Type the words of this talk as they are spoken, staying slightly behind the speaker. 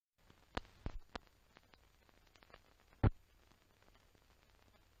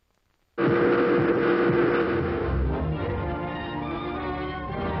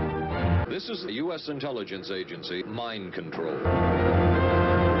This is the U.S. intelligence agency, mind control.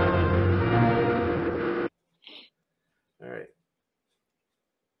 All right.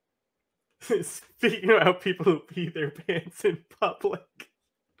 Speaking about people who pee their pants in public.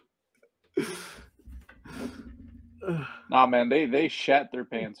 Nah, man, they shat their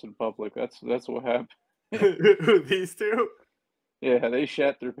pants in public. That's what happened. Who, these two? Yeah, they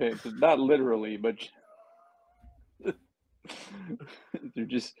shat their pants. Not literally, but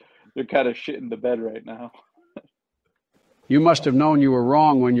they're kind of shitting the bed right now. You must have known you were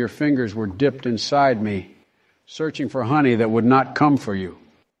wrong when your fingers were dipped inside me, searching for honey that would not come for you.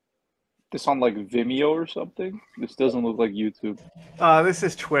 This on like Vimeo or something? This doesn't look like YouTube. This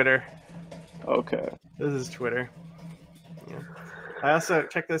is Twitter. Okay. This is Twitter. Yeah. I also,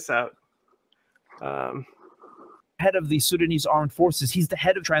 check this out. Head of the Sudanese Armed Forces. He's the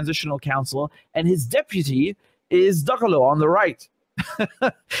head of Transitional Council, and his deputy is Dagalo on the right.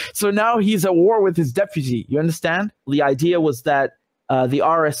 So now he's at war with his deputy. You understand? The idea was that the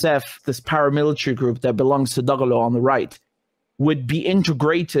RSF, this paramilitary group that belongs to Dagalo on the right, would be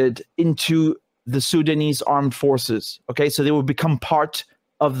integrated into the Sudanese Armed Forces. Okay, so they would become part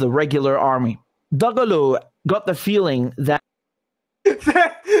of the regular army. Dagalo got the feeling that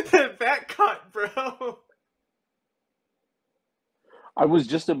that cut, bro. I was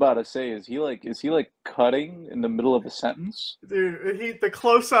just about to say, is he like cutting in the middle of a sentence? Dude, the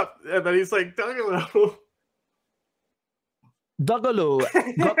close up, and then he's like, Dagalo. Dagalo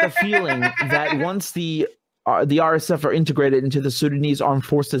got the feeling that once the RSF are integrated into the Sudanese Armed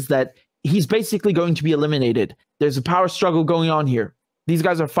Forces, that he's basically going to be eliminated. There's a power struggle going on here. These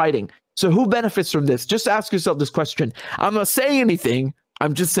guys are fighting. So who benefits from this? Just ask yourself this question. I'm not saying anything.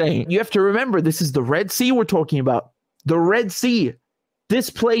 I'm just saying. You have to remember, this is the Red Sea we're talking about. The Red Sea. This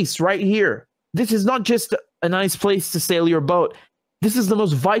place right here. This is not just a nice place to sail your boat. This is the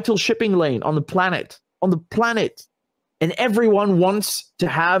most vital shipping lane on the planet. On the planet. And everyone wants to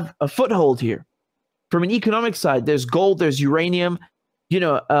have a foothold here. From an economic side, there's gold, there's uranium. You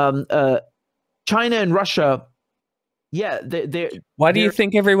know, China and Russia. Yeah, why do you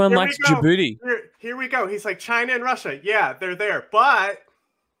think everyone likes Djibouti? Here we go. He's like, China and Russia. Yeah, they're there. But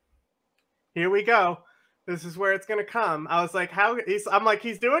here we go. This is where it's going to come. I was like, I'm like,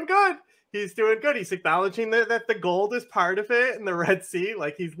 he's doing good. He's doing good. He's acknowledging that the gold is part of it and the Red Sea.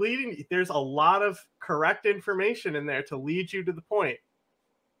 Like, he's leading. There's a lot of correct information in there to lead you to the point.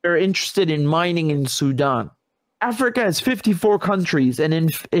 They're interested in mining in Sudan. Africa has 54 countries, and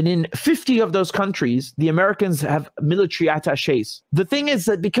in 50 of those countries, the Americans have military attaches. The thing is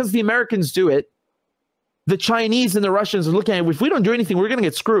that because the Americans do it, the Chinese and the Russians are looking at it. If we don't do anything, we're going to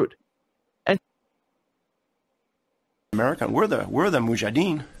get screwed. And American, we're the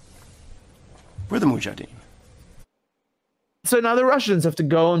Mujahideen. We're the Mujahideen. So now the Russians have to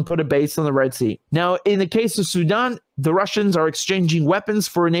go and put a base on the Red Sea. Now, in the case of Sudan, the Russians are exchanging weapons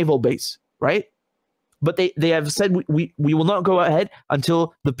for a naval base, right? But they have said we will not go ahead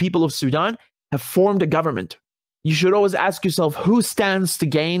until the people of Sudan have formed a government. You should always ask yourself who stands to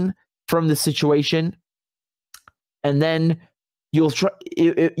gain from this situation, and then you'll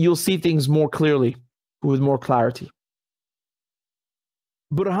see things more clearly, with more clarity.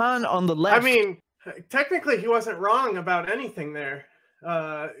 Burhan on the left. I mean, technically, he wasn't wrong about anything there.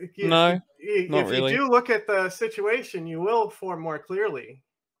 No, if not really. you do look at the situation, you will form more clearly.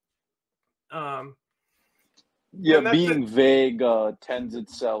 Yeah, being vague tends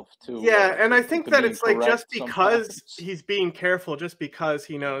itself to. Yeah, and I think that it's like just because sometimes. he's being careful, just because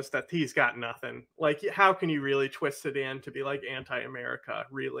he knows that he's got nothing. Like, how can you really twist it in to be like anti-America?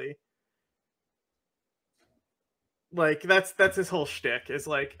 Really? Like that's his whole shtick. Is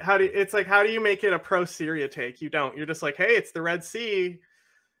like how do you make it a pro-Syria take? You don't. You're just like, hey, it's the Red Sea.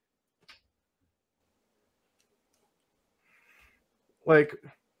 Like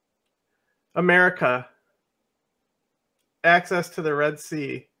America. Access to the Red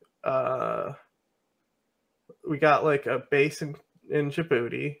Sea. We got like a base in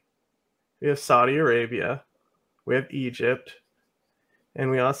Djibouti. We have Saudi Arabia. We have Egypt. And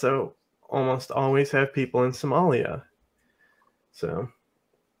we also almost always have people in Somalia. So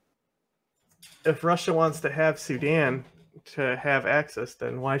if Russia wants to have Sudan to have access,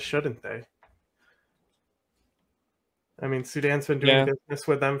 then why shouldn't they? I mean, Sudan's been doing business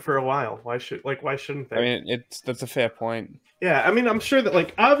with them for a while. Why shouldn't they? I mean, that's a fair point. Yeah, I mean, I'm sure that,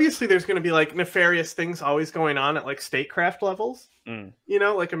 like, obviously there's going to be, like, nefarious things always going on at, like, statecraft levels. Mm. You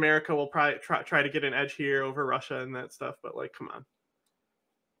know, like, America will probably try to get an edge here over Russia and that stuff, but, like, come on.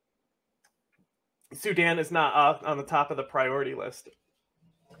 Sudan is not on the top of the priority list.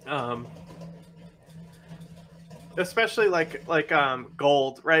 especially like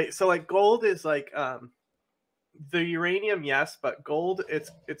gold, right? So like gold is like the uranium, yes, but gold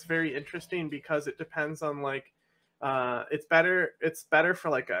it's very interesting because it depends on like it's better for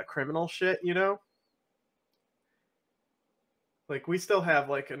like a criminal shit, you know? Like we still have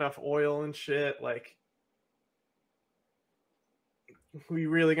like enough oil and shit, like we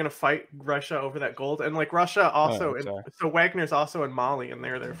really gonna fight Russia over that gold? And like Russia also, so Wagner's also in Mali, and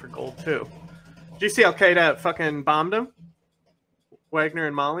they're there for gold too. Did you see Al Qaeda fucking bombed him? Wagner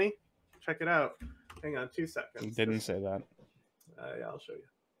in Mali. Check it out. Hang on 2 seconds. Didn't say that. Yeah, I'll show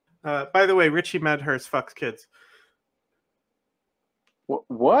you. By the way, Richie Medhurst fucks kids.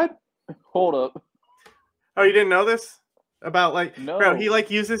 What? Hold up. Oh, you didn't know this? About like, no. Bro, he like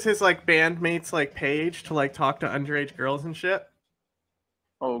uses his like bandmates like page to like talk to underage girls and shit.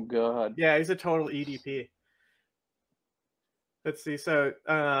 Oh god. Yeah, he's a total EDP. Let's see. So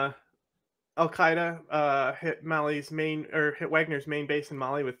Al Qaeda hit Wagner's main base in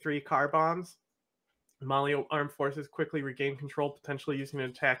Mali with 3 car bombs. Mali armed forces quickly regained control, potentially using an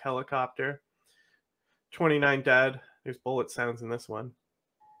attack helicopter. 29 dead. There's bullet sounds in this one.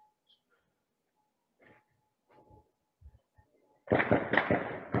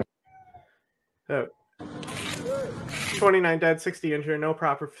 So, 29 dead, 60 injured. No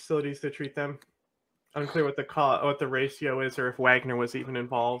proper facilities to treat them. Unclear what the ratio is, or if Wagner was even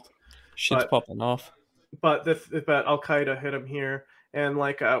involved. Shit's popping off. But Al Qaeda hit him here, and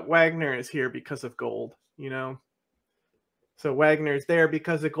like Wagner is here because of gold, you know. So Wagner's there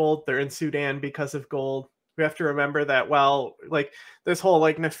because of gold. They're in Sudan because of gold. We have to remember that while like this whole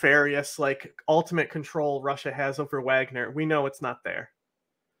like nefarious like ultimate control Russia has over Wagner, we know it's not there.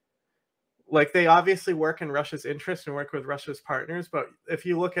 Like they obviously work in Russia's interest and work with Russia's partners, but if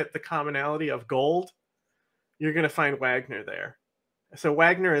you look at the commonality of gold, you're going to find Wagner there. So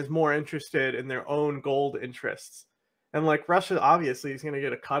Wagner is more interested in their own gold interests. And like Russia obviously is going to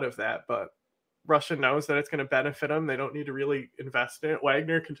get a cut of that, but Russia knows that it's going to benefit them. They don't need to really invest in it.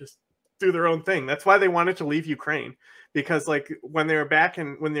 Wagner can just do their own thing. That's why they wanted to leave Ukraine, because like when they were back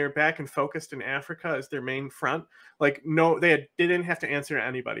and focused in Africa as their main front, like they didn't have to answer to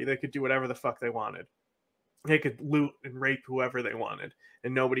anybody. They could do whatever the fuck they wanted. They could loot and rape whoever they wanted,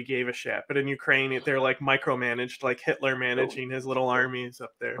 and nobody gave a shit. But in Ukraine, they're like micromanaged, like Hitler managing his little armies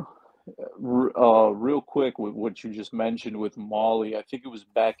up there. Real quick, with what you just mentioned with Mali, I think it was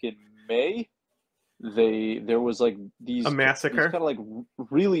back in May. There was like a massacre, kind of like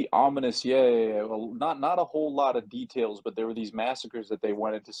really ominous. Yeah. Well, not a whole lot of details, but there were these massacres that they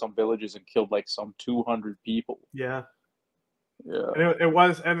went into some villages and killed like some 200 people. Yeah. Yeah. It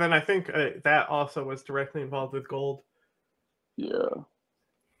was, and then I think that also was directly involved with gold. Yeah.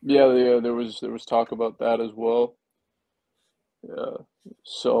 There was talk about that as well. Yeah.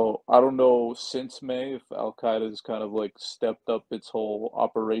 So I don't know since May if Al Qaeda's kind of like stepped up its whole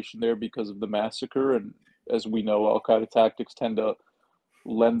operation there because of the massacre, and as we know, Al Qaeda tactics tend to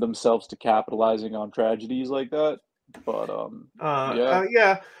lend themselves to capitalizing on tragedies like that. But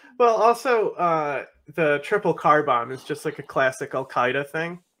yeah. Well, also the triple car bomb is just like a classic Al Qaeda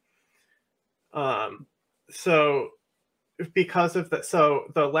thing. So because of that, so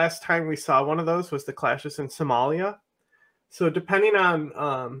the last time we saw one of those was the clashes in Somalia. So depending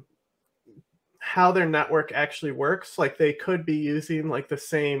on how their network actually works, like they could be using like the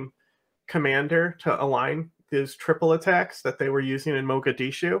same commander to align those triple attacks that they were using in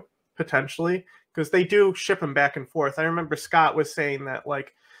Mogadishu, potentially, because they do ship them back and forth. I remember Scott was saying that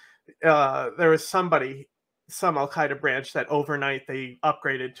like there was some Al Qaeda branch that overnight they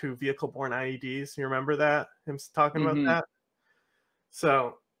upgraded to vehicle-borne IEDs. You remember that? Him talking about that?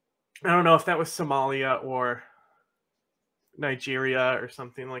 So I don't know if that was Somalia or Nigeria or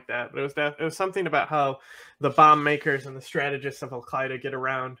something like that, but it was something about how the bomb makers and the strategists of Al Qaeda get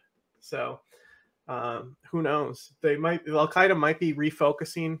around. So who knows? Al Qaeda might be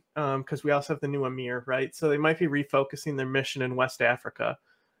refocusing because we also have the new Emir, right? So they might be refocusing their mission in West Africa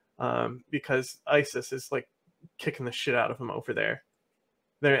because ISIS is like kicking the shit out of them over there.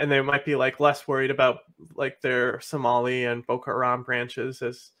 And they might be like less worried about like their Somali and Boko Haram branches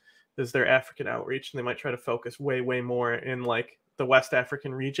as their African outreach, and they might try to focus way more in like the West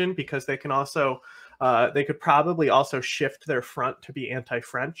African region, because they can also they could probably also shift their front to be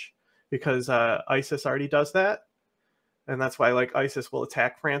anti-French, because ISIS already does that, and that's why like ISIS will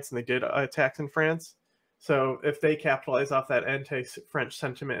attack France, and they did attacks in France. So if they capitalize off that anti-French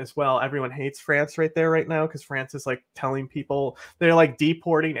sentiment as well, everyone hates France right now, because France is like telling people they're like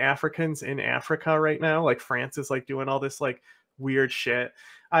deporting Africans in Africa right now. Like France is like doing all this like weird shit.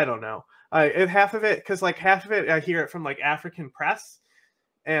 I don't know. Half of it, because like half of it, I hear it from like African press,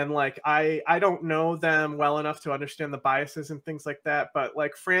 And like I don't know them well enough to understand the biases and things like that, but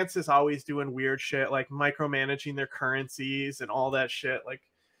like France is always doing weird shit, like micromanaging their currencies and all that shit. Like,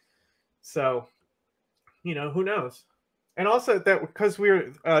 so, you know, who knows? And also that because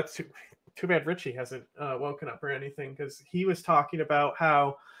we're too bad Richie hasn't woken up or anything, because he was talking about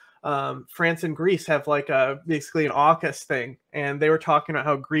how France and Greece have like basically an AUKUS thing, and they were talking about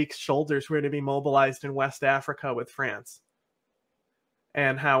how Greek soldiers were to be mobilized in West Africa with France,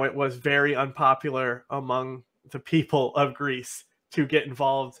 and how it was very unpopular among the people of Greece to get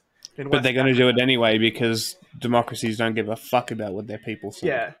involved in West But they're going to Africa. do it anyway because democracies don't give a fuck about what their people say.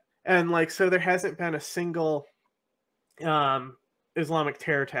 Yeah, and like so there hasn't been a single Islamic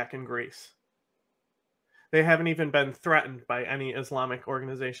terror attack in Greece. They haven't even been threatened by any Islamic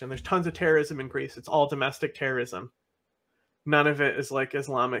organization. There's tons of terrorism in Greece. It's all domestic terrorism. None of it is like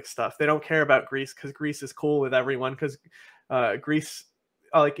Islamic stuff. They don't care about Greece because Greece is cool with everyone, because Greece,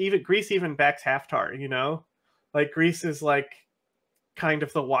 like even Greece even backs Haftar, you know? Like Greece is like kind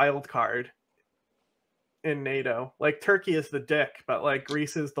of the wild card in NATO. Like Turkey is the dick, but like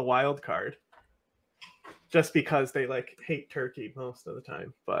Greece is the wild card. Just because they like hate Turkey most of the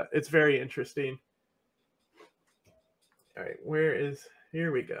time. But it's very interesting. All right,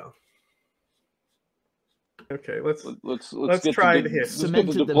 here we go. Okay, let's try it here.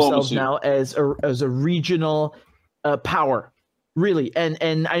 Cemented themselves now as a regional power, really.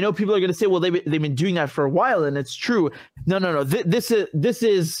 And I know people are going to say, well, they've been doing that for a while, and it's true. No. This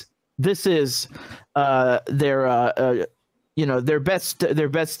is their best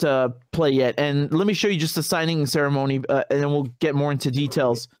play yet. And let me show you just the signing ceremony, and then we'll get more into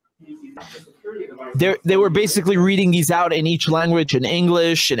details. They were basically reading these out in each language, in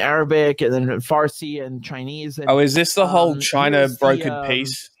English, in Arabic, and then Farsi and Chinese. And, is this the whole China brokered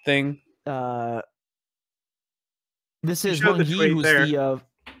peace thing? This is Wang Yi, who's the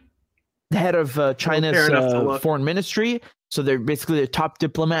head of China's foreign ministry. So they're basically the top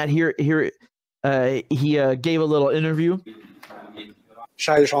diplomat here. He gave a little interview.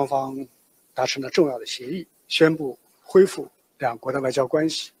 沙伊双方达成了重要的协议，宣布恢复两国的外交关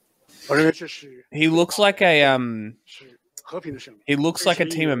系。 He looks like a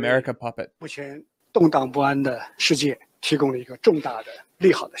Team America puppet. 目前动荡不安的世界提供了一个重大的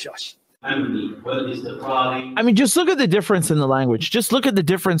利好的消息。 I mean, just look at the difference in the language. Just look at the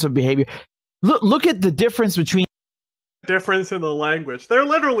difference of behavior. Look at the difference between difference in the language. They're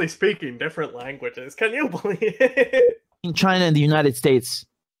literally speaking different languages. Can you believe it? In China and the United States.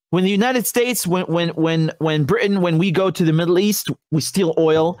 When the United States, when Britain, when we go to the Middle East, we steal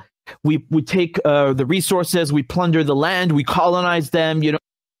oil. We take the resources, we plunder the land, we colonize them, you know.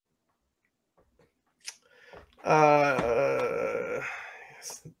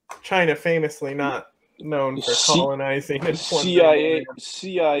 China famously not known for colonizing and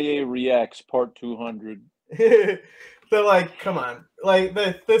CIA reacts part 200. They're like, come on, like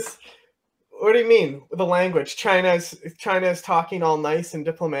this. What do you mean the language? China's talking all nice and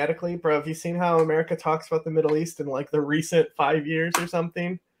diplomatically, bro. Have you seen how America talks about the Middle East in like the recent 5 years or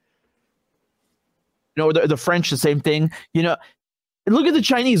something? You know, the French, the same thing. You know, look at the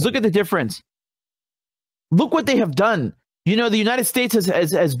Chinese. Look at the difference. Look what they have done. You know, the United States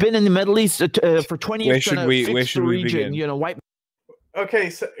has been in the Middle East for 20 years. Where should we begin? You know, white. Okay,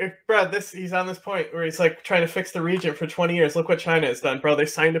 so Brad, he's on this point where he's like trying to fix the region for 20 years. Look what China has done, bro. They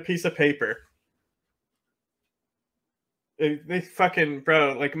signed a piece of paper. They fucking,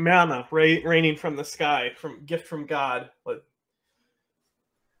 bro, like manna raining from the sky, gift from God. Like,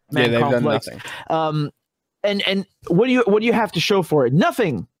 yeah, they've complex. Done nothing. And what do you have to show for it?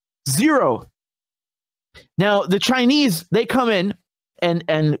 Nothing. Zero. Now the Chinese, they come in and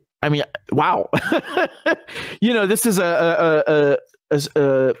I mean, wow. You know, this is a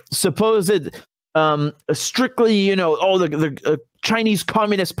supposed strictly, you know, the Chinese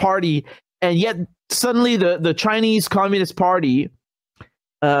Communist Party, and yet suddenly the Chinese Communist Party,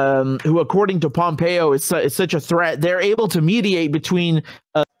 who according to Pompeo is such a threat, they're able to mediate between.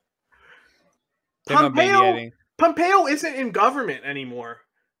 Pompeo isn't in government anymore.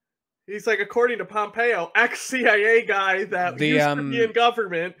 He's like, according to Pompeo, ex-CIA guy that used to be in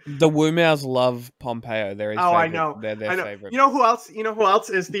government. The Wu Miaos love Pompeo. They're his favorite. I know. They're their favorite. You know who else? You know who else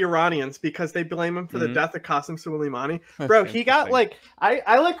is the Iranians, because they blame him for the death of Qasem Soleimani. Bro, he got like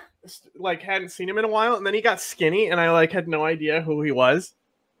I hadn't seen him in a while, and then he got skinny, and I like had no idea who he was.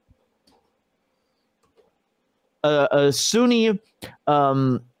 A Sunni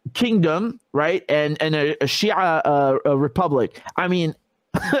kingdom, right, and a Shia republic. I mean.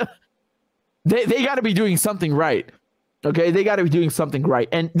 They got to be doing something right. Okay, they got to be doing something right.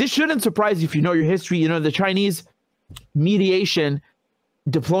 And this shouldn't surprise you if you know your history. You know, the Chinese mediation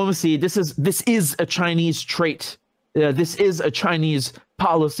diplomacy. This is a Chinese trait. This is a Chinese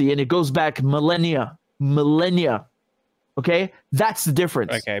policy, and it goes back millennia. Okay, that's the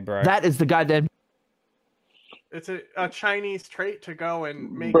difference. Okay, bro. That is the goddamn. It's a Chinese trait to go and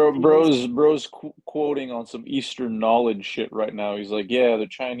make. Bro's quoting on some Eastern knowledge shit right now. He's like, yeah, the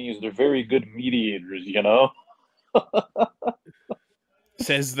Chinese, they're very good mediators, you know?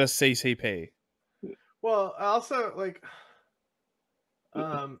 Says the CCP. Well, also, like,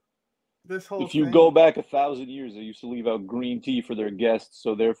 this whole If you thing, go back 1,000 years, they used to leave out green tea for their guests,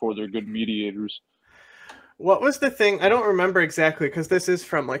 so therefore they're good mediators. what was the thing? I don't remember exactly because this is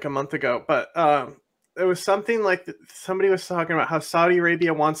from like a month ago, but it was something like somebody was talking about how Saudi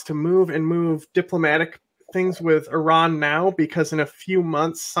Arabia wants to move diplomatic things with Iran now because in a few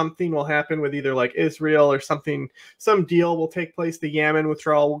months something will happen with either like Israel or something, some deal will take place, the Yemen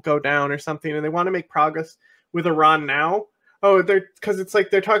withdrawal will go down or something, and they want to make progress with Iran now. Oh, they're because it's like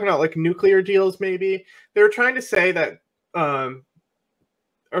they're talking about like nuclear deals maybe. They were trying to say that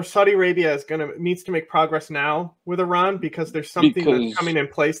or Saudi Arabia needs to make progress now with Iran because there's something that's coming in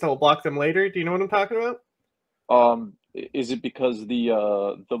place that will block them later. Do you know what I'm talking about? Is it because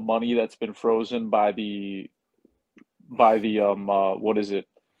the money that's been frozen by the what is it?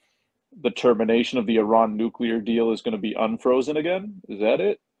 The termination of the Iran nuclear deal is going to be unfrozen again? Is that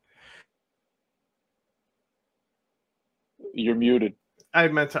it? You're muted. I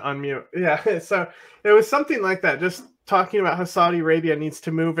meant to unmute. Yeah, so it was something like that. Just talking about how Saudi Arabia needs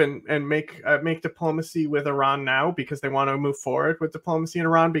to move and make diplomacy with Iran now because they want to move forward with diplomacy in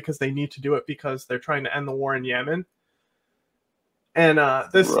Iran because they need to do it because they're trying to end the war in Yemen. And I'm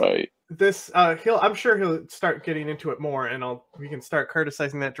sure he'll start getting into it more, and we can start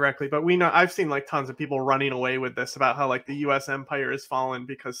criticizing that directly. But I've seen like tons of people running away with this about how like the U.S. empire has fallen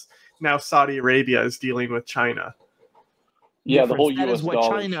because now Saudi Arabia is dealing with China. Yeah, the whole That U.S. is what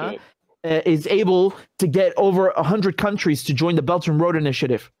dollar China shit. Is able to get over 100 countries to join the Belt and Road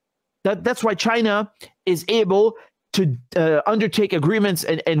Initiative. That's why China is able to undertake agreements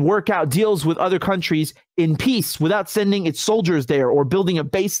and work out deals with other countries in peace without sending its soldiers there or building a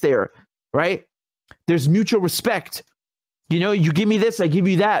base there, right? There's mutual respect. You know, you give me this, I give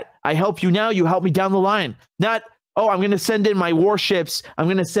you that. I help you now, you help me down the line. Not, oh, I'm going to send in my warships, I'm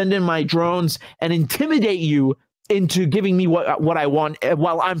going to send in my drones and intimidate you into giving me what I want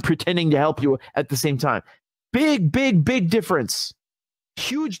while I'm pretending to help you at the same time. Big difference.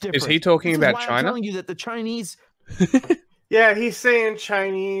 Huge difference. Is he talking about China? I'm telling you that the Chinese... Yeah, he's saying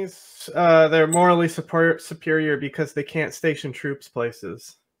Chinese, they're morally superior because they can't station troops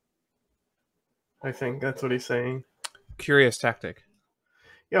places. I think that's what he's saying. Curious tactic.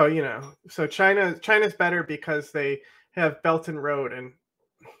 You know, so China's better because they have Belt and Road, and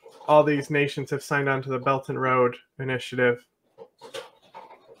all these nations have signed on to the Belt and Road Initiative.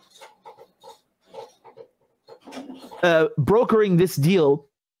 Brokering this deal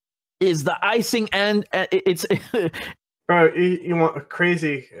is the icing, and it's Bro, you want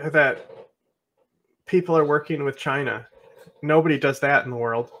crazy that people are working with China. Nobody does that in the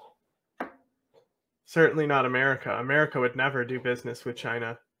world. Certainly not America. America would never do business with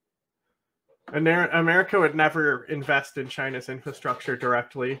China. America would never invest in China's infrastructure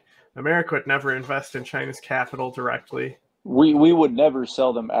directly. America would never invest in China's capital directly. We would never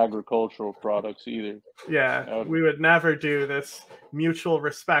sell them agricultural products either. Yeah, we would never do this mutual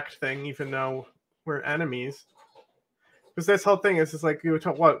respect thing, even though we're enemies. Because this whole thing is like,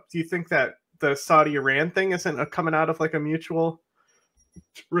 what do you think that the Saudi-Iran thing isn't coming out of like a mutual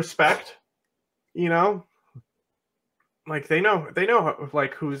respect? You know, like they know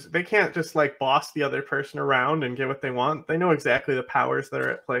like they can't just like boss the other person around and get what they want. They know exactly the powers that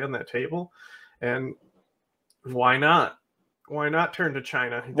are at play on that table, and why not? Why not turn to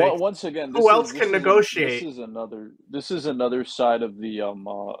China? Well, once again, who else can negotiate? This is another side of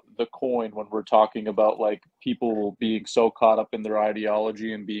the coin when we're talking about like people being so caught up in their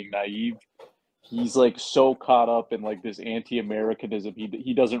ideology and being naive. He's like so caught up in like this anti-Americanism.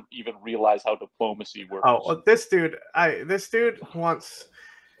 He doesn't even realize how diplomacy works. Oh, well, this dude wants.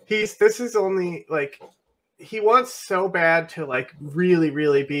 This is only like he wants so bad to like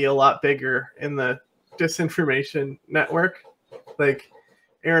really be a lot bigger in the disinformation network, like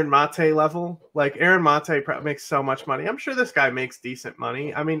Aaron Mate level. Like Aaron Mate makes so much money. I'm sure this guy makes decent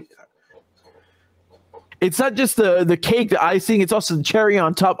money. I mean, it's not just the cake, the icing, it's also the cherry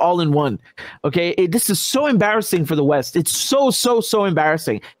on top all in one. Okay, this is so embarrassing for the West. It's so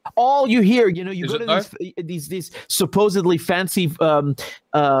embarrassing. All you hear, you know, you go to these supposedly fancy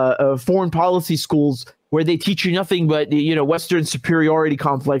foreign policy schools where they teach you nothing but, you know, Western superiority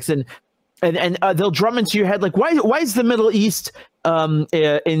complex, and they'll drum into your head like, why is the Middle East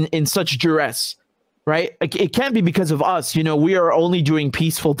in such duress, right? It can't be because of us. You know, we are only doing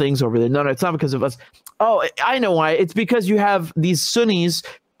peaceful things over there. No, it's not because of us. Oh, I know why. It's because you have these Sunnis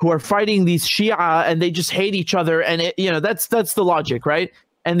who are fighting these Shia, and they just hate each other, and that's the logic, right?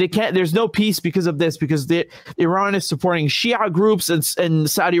 And they can't. There's no peace because of this, because Iran is supporting Shia groups, and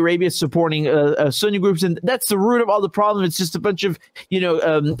Saudi Arabia is supporting Sunni groups, and that's the root of all the problem. It's just a bunch of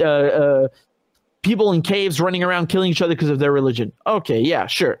people in caves running around killing each other because of their religion. Okay, yeah,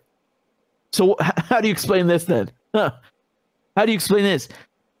 sure. So how do you explain this then? Huh? How do you explain this?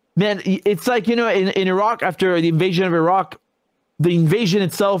 Man, it's like, in Iraq, after the invasion of Iraq, the invasion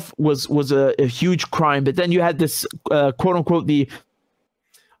itself was a huge crime. But then you had this, quote unquote,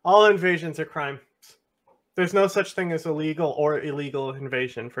 all invasions are crime. There's no such thing as illegal or illegal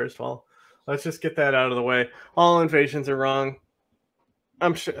invasion, first of all. Let's just get that out of the way. All invasions are wrong.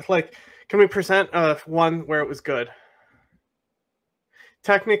 I'm sure, can we present one where it was good?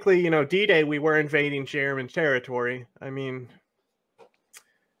 Technically, D-Day, we were invading German territory. I mean,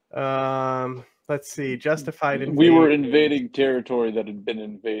 let's see, justified invasion. We were invading territory that had been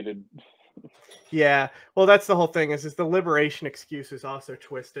invaded. Yeah, well, that's the whole thing. Is the liberation excuse is also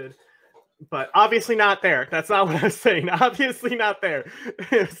twisted, but obviously not there. That's not what I was saying. Obviously not there.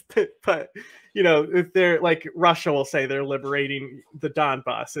 But if they're like Russia will say they're liberating the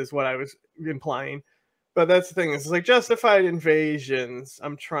Donbass is what I was implying. But that's the thing. It's like justified invasions.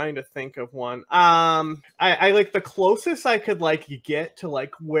 I'm trying to think of one. I like the closest I could get to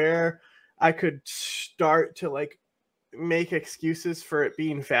where I could start to make excuses for it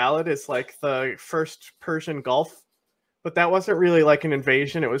being valid is the first Persian Gulf, but that wasn't really an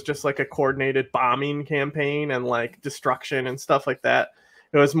invasion. It was just a coordinated bombing campaign and destruction and stuff like that.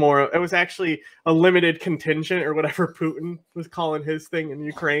 It was actually a limited contingent or whatever Putin was calling his thing in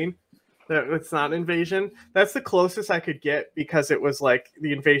Ukraine. It's not invasion. That's the closest I could get, because it was the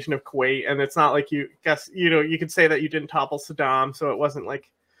invasion of Kuwait, and it's not you could say that you didn't topple Saddam, so it wasn't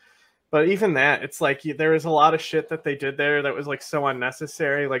but even that, it's there was a lot of shit that they did there that was so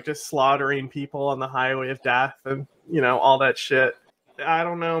unnecessary, just slaughtering people on the highway of death and all that shit. I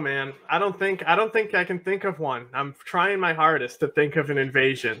don't know, man. I don't think I can think of one. I'm trying my hardest to think of an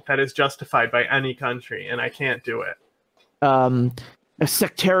invasion that is justified by any country, and I can't do it. A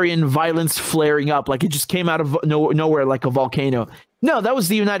sectarian violence flaring up, it just came out of nowhere like a volcano. No, that was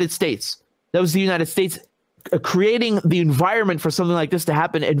the United States. That was the United States creating the environment for something like this to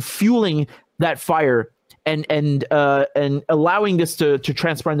happen and fueling that fire and allowing this to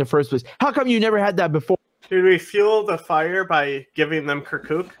transpire in the first place. How come you never had that before? Did we fuel the fire by giving them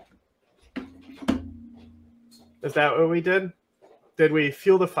Kirkuk? Is that what we did? Did we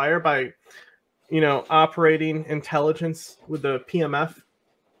fuel the fire by operating intelligence with the PMF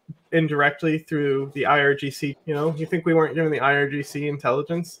indirectly through the IRGC? You think we weren't giving the IRGC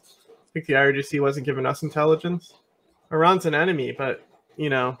intelligence? I think the IRGC wasn't giving us intelligence. Iran's an enemy, but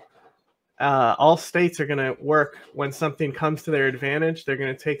all states are going to work when something comes to their advantage. They're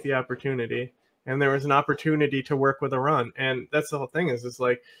going to take the opportunity, and there was an opportunity to work with Iran, and that's the whole thing. Is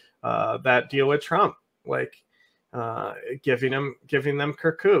that deal with Trump, giving them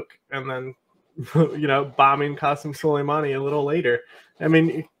Kirkuk, and then bombing Qasem Soleimani a little later. I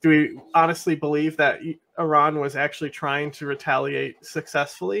mean, do we honestly believe that Iran was actually trying to retaliate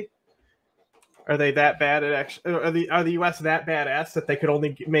successfully? Are they that bad at are the U.S. that badass that they could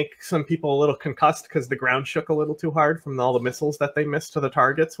only make some people a little concussed because the ground shook a little too hard from all the missiles that they missed to the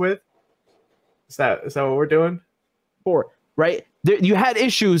targets with? Is that what we're doing? Right? You had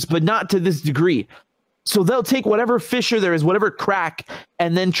issues, but not to this degree. So they'll take whatever fissure there is, whatever crack,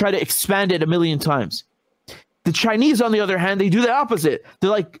 and then try to expand it a million times. The Chinese, on the other hand, they do the opposite.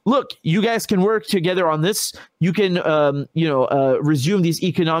 They're like, look, you guys can work together on this. You can, resume these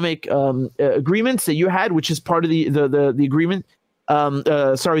economic agreements that you had, which is part of the agreement.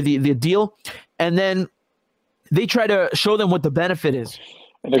 The deal. And then they try to show them what the benefit is.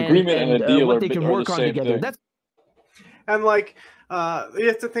 An agreement and a deal what they can work on together. Thing. And you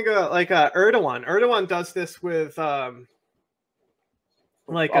have to think about Erdogan. Erdogan does this with a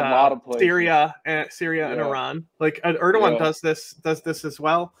lot of places. Syria and Iran. Erdogan does this as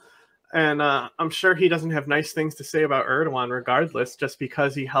well. And I'm sure he doesn't have nice things to say about Erdogan regardless, just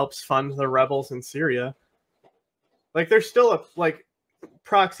because he helps fund the rebels in Syria. There's still a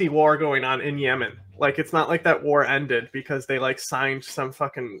proxy war going on in Yemen. It's not like that war ended because they signed some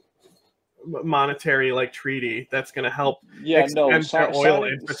fucking monetary treaty that's going to help expand their oil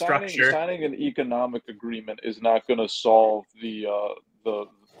infrastructure. Signing an economic agreement is not going to solve the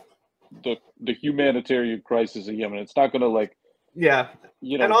humanitarian crisis in Yemen. It's not going to Yeah,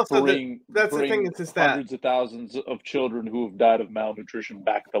 you know, and also that's the bring thing is that hundreds of thousands of children who have died of malnutrition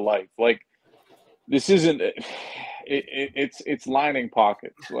back to life. Like, this isn't. It's lining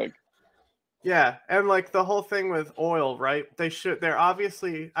pockets. Like, yeah, and like the whole thing with oil, right? They're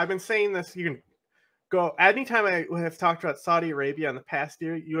obviously. I've been saying this. You can go anytime I have talked about Saudi Arabia in the past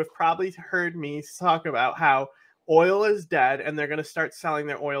year. You have probably heard me talk about how oil is dead, and they're going to start selling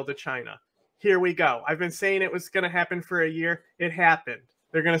their oil to China. Here we go. I've been saying it was going to happen for a year. It happened.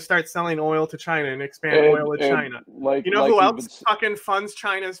 They're going to start selling oil to China and expand oil to China. Like, you know who else fucking funds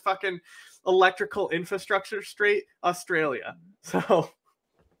China's fucking electrical infrastructure? Straight Australia. So,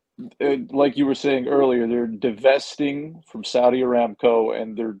 like you were saying earlier, they're divesting from Saudi Aramco,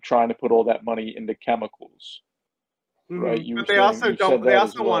 and they're trying to put all that money into chemicals. Right? But they also don't. They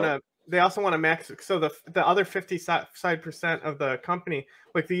also want to. They also want to max. So the other 50% of the company,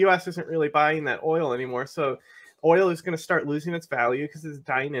 like the U.S. isn't really buying that oil anymore. So oil is going to start losing its value because it's a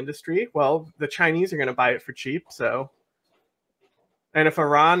dying industry. Well, the Chinese are going to buy it for cheap. So, and if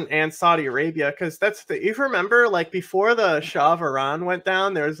Iran and Saudi Arabia, because if you remember, like before the Shah of Iran went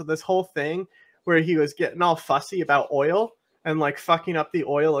down, there was this whole thing where he was getting all fussy about oil and like fucking up the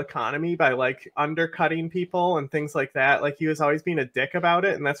oil economy by like undercutting people and things like that. Like he was always being a dick about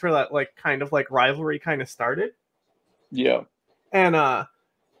it, and that's where that like kind of like rivalry kind of started. Yeah. And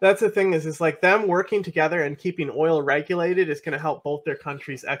that's the thing is like them working together and keeping oil regulated is going to help both their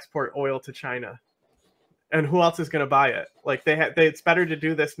countries export oil to China. And who else is going to buy it? Like it's better to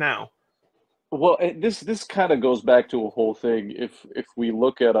do this now. Well, this kind of goes back to a whole thing. If we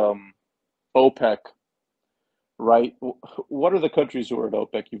look at OPEC, right? What are the countries who are at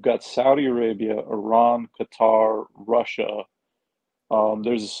OPEC? You've got Saudi Arabia, Iran, Qatar, Russia.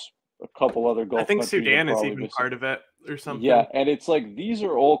 There's a couple other Gulf countries. I think Sudan is even part of it or something. Yeah, and it's like these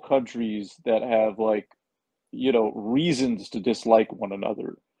are all countries that have like, you know, reasons to dislike one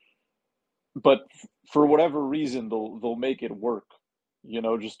another. But for whatever reason, they'll make it work. You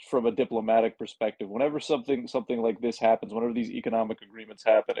know, just from a diplomatic perspective. Whenever something like this happens, whenever these economic agreements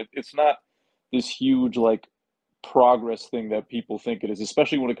happen, it's not this huge like progress thing that people think it is,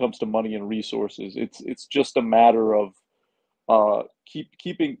 especially when it comes to money and resources. It's just a matter of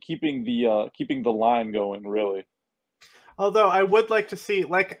keeping the line going, really. Although I would like to see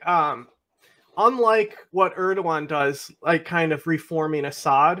like unlike what Erdogan does, like kind of reforming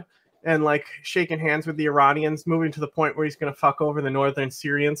Assad and like shaking hands with the Iranians, moving to the point where he's going to fuck over the northern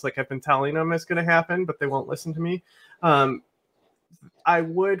Syrians, like I've been telling them is going to happen, but they won't listen to me. I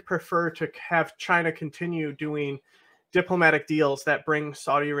would prefer to have China continue doing diplomatic deals that bring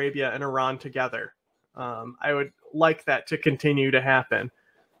Saudi Arabia and Iran together. I would like that to continue to happen.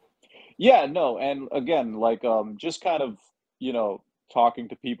 Yeah, no, and again, like just kind of, you know, talking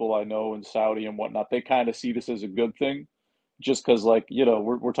to people I know in Saudi and whatnot, they kind of see this as a good thing, just because, like, you know,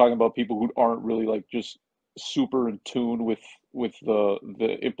 we're talking about people who aren't really like just super in tune with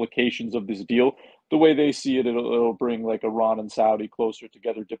the implications of this deal. The way they see it, it'll bring like Iran and Saudi closer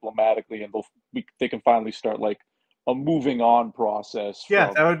together diplomatically, and they can finally start like a moving on process.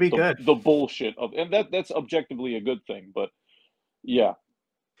 Yeah, that would be good. The bullshit of, and that's objectively a good thing, but yeah.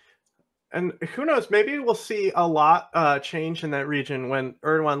 And who knows? Maybe we'll see a lot change in that region when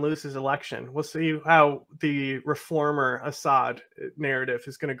Erdogan loses election. We'll see how the reformer Assad narrative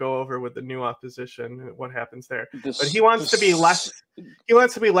is going to go over with the new opposition. What happens there? But he wants to be less. He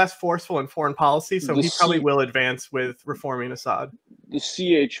wants to be less forceful in foreign policy, so he probably will advance with reforming Assad. The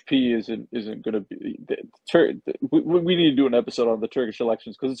CHP isn't going to be. We need to do an episode on the Turkish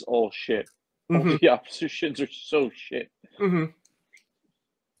elections because it's all shit. Mm-hmm. All the oppositions are so shit. Mm-hmm.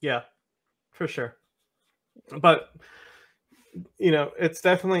 Yeah. For sure. But you know, it's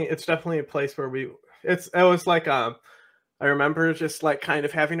definitely a place where it was like I remember just like kind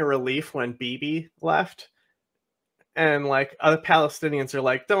of having a relief when Bibi left, and like other Palestinians are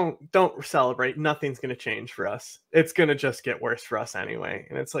like, don't celebrate, nothing's gonna change for us, it's gonna just get worse for us anyway.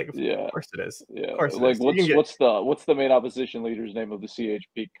 And it's like, of course it is. Yeah, of course like what's the main opposition leader's name of the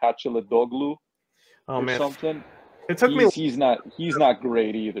CHP? Kılıçdaroğlu or man, something. It took me. He's not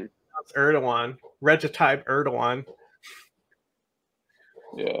great either. Erdogan, Recep Erdogan.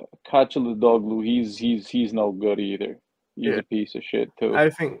 Yeah, Kılıçdaroğlu, he's no good either. He's a piece of shit too. I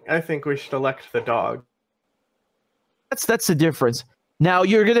think we should elect the dog. That's the difference. Now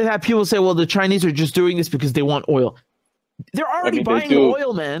you're gonna have people say, "Well, the Chinese are just doing this because they want oil." They're already buying the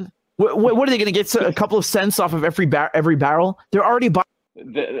oil, man. What are they gonna get? A couple of cents off of every barrel? They're already buying.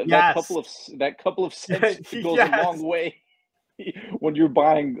 That couple of cents goes a long way. When you're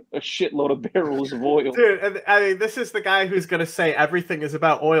buying a shitload of barrels of oil. Dude, I mean, this is the guy who's going to say everything is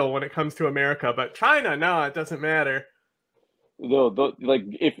about oil when it comes to America, but China, no, it doesn't matter. like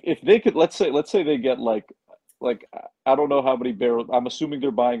if they could, let's say they get like I don't know how many barrels. I'm assuming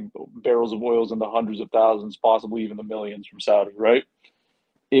they're buying barrels of oils in the hundreds of thousands, possibly even the millions from Saudi, right?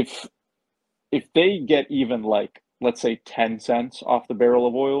 If they get even like, let's say 10 cents off the barrel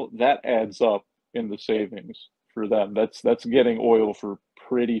of oil, that adds up in the savings for them. That's getting oil for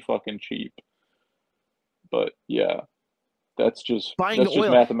pretty fucking cheap. But yeah, that's just buying just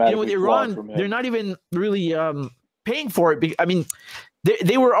oil. mathematically With flawed Iran, from him. they're not even really paying for it. I mean,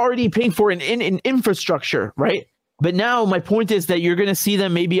 they were already paying for it in infrastructure, right? But now my point is that you're going to see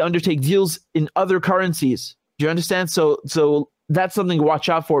them maybe undertake deals in other currencies. Do you understand? So that's something to watch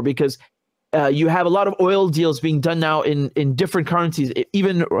out for, because you have a lot of oil deals being done now in different currencies,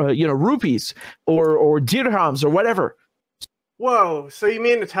 even rupees or dirhams or whatever. Whoa, so you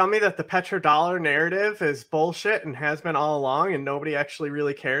mean to tell me that the petrodollar narrative is bullshit and has been all along, and nobody actually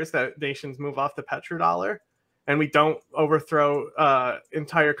really cares that nations move off the petrodollar, and we don't overthrow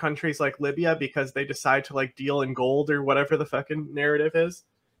entire countries like Libya because they decide to like deal in gold or whatever the fucking narrative is?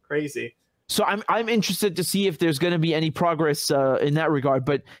 Crazy. So I'm interested to see if there's going to be any progress in that regard.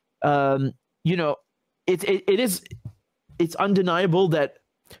 But it's undeniable that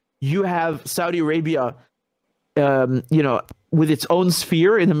you have Saudi Arabia, with its own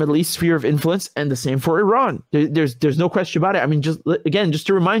sphere in the Middle East sphere of influence, and the same for Iran. There's no question about it. I mean, just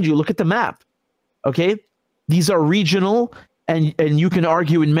to remind you, look at the map. Okay, these are regional and you can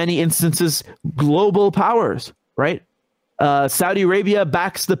argue in many instances global powers, right? Saudi Arabia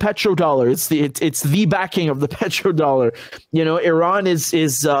backs the petrodollar. It's the backing of the petrodollar. Iran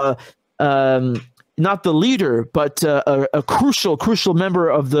is not the leader, but a crucial member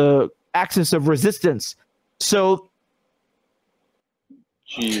of the axis of resistance. So,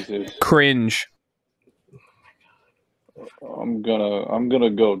 Jesus, Cringe. I'm gonna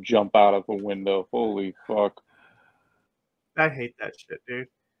go jump out of a window. Holy fuck! I hate that shit, dude.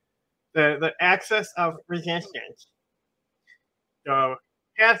 The axis of resistance. The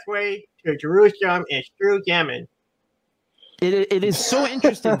pathway to Jerusalem is through Yemen. It is so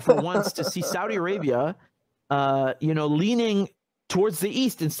interesting for once to see Saudi Arabia, leaning towards the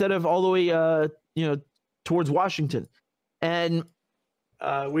east instead of all the way, towards Washington. And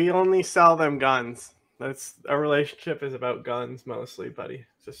we only sell them guns. That's our relationship is about guns mostly, buddy.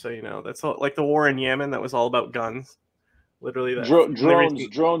 Just so you know, that's all, like the war in Yemen. That was all about guns. Literally, that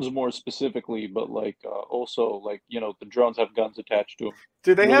drones more specifically, but also the drones have guns attached to them.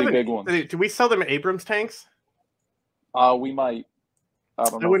 Do they really have big ones? Do we sell them Abrams tanks? We might. I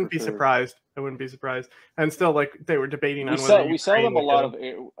don't know. I wouldn't be surprised. And still, they were debating on whether we sell them a lot of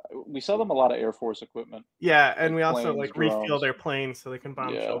Air Force equipment. Yeah, and we also planes, refuel drones. their planes so they can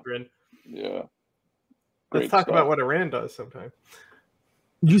bomb children. Yeah. Let's talk about what Iran does sometime.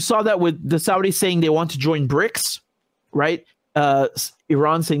 You saw that with the Saudis saying they want to join BRICS, right?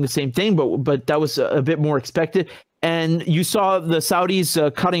 Iran saying the same thing, but that was a bit more expected. And you saw the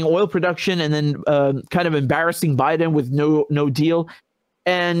Saudis cutting oil production and then kind of embarrassing Biden with no deal.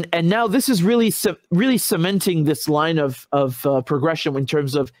 And now this is really cementing this line of progression in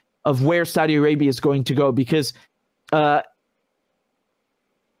terms of where Saudi Arabia is going to go, because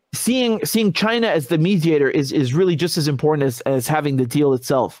seeing China as the mediator is really just as important as having the deal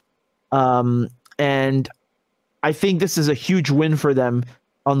itself. And I think this is a huge win for them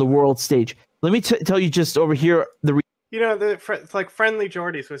on the world stage. Let me tell you just over here it's like Friendly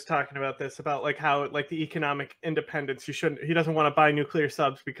Jordies was talking about this, about how the economic independence. He doesn't want to buy nuclear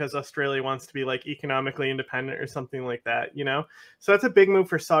subs because Australia wants to be economically independent or something like that, So that's a big move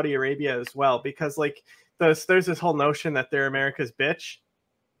for Saudi Arabia as well, because there's this whole notion that they're America's bitch.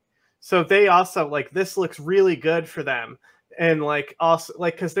 So they also this looks really good for them. And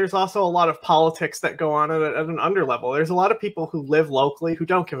because there's also a lot of politics that go on at an underlevel. There's a lot of people who live locally who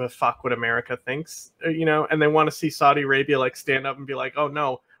don't give a fuck what America thinks, and they want to see Saudi Arabia stand up and be like, oh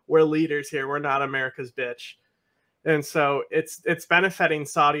no, we're leaders here. We're not America's bitch. And so it's benefiting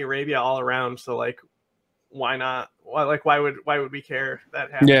Saudi Arabia all around. So why not? Why would we care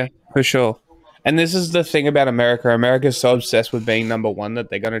that happens? Yeah, for sure. And this is the thing about America. America's so obsessed with being number one that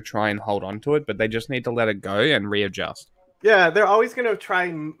they're going to try and hold on to it, but they just need to let it go and readjust. Yeah, they're always going to try.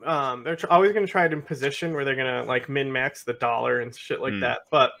 Always going to try it in position where they're going to min max the dollar and shit like that.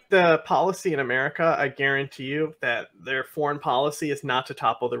 But the policy in America, I guarantee you that their foreign policy is not to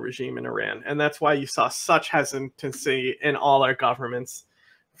topple the regime in Iran, and that's why you saw such hesitancy in all our governments.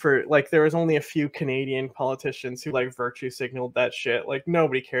 For there was only a few Canadian politicians who virtue signaled that shit.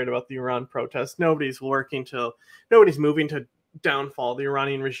 Nobody cared about the Iran protests. Nobody's moving to downfall the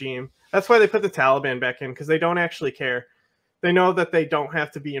Iranian regime. That's why they put the Taliban back in, because they don't actually care. They know that they don't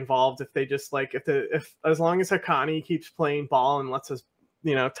have to be involved if they just like if as long as Haqqani keeps playing ball and lets us,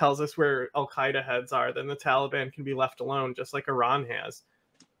 you know, tells us where Al-Qaeda heads are, then the Taliban can be left alone, just like Iran has.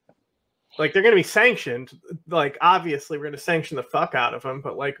 Like, they're going to be sanctioned. Like, obviously, we're going to sanction the fuck out of them.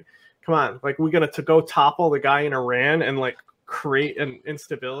 But, like, come on. Like, we're going to go topple the guy in Iran and, like, create an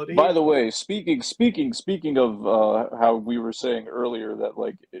instability. By the way, speaking of how we were saying earlier that,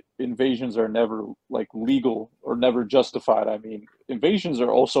 like, invasions are never, like, legal or never justified. I mean, invasions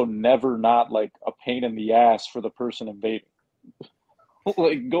are also never not, like, a pain in the ass for the person invading.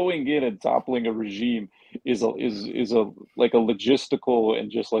 Like, going in and toppling a regime is a like a logistical and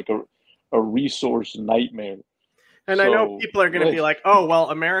just like a resource nightmare. And so, I know people are going to be like, oh,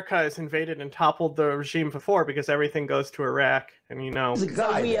 well, America has invaded and toppled the regime before because everything goes to Iraq. And, you know, but at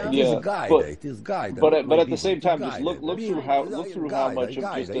the same time, just look through how much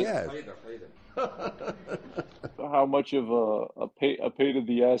of just how much of a pain in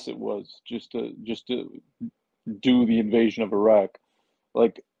the ass it was just to do the invasion of Iraq.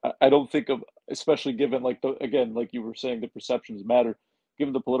 Like, I don't think of, especially given, like, again, like you were saying, the perceptions matter.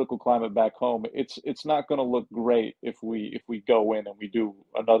 Given the political climate back home, it's not going to look great if we go in and we do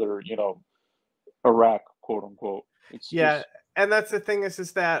another, you know, Iraq, quote unquote. And that's the thing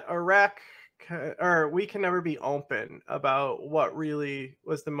is that Iraq, or we can never be open about what really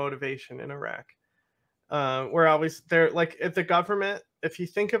was the motivation in Iraq. We're always there, like, if the government, if you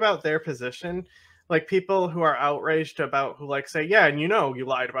think about their position, like, people who are outraged about, who like say, yeah, and you know, you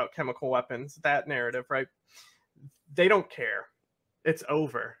lied about chemical weapons, that narrative, right? They don't care. It's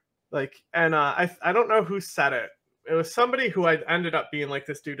over. Like, and I don't know who said it. It was somebody who I ended up being like,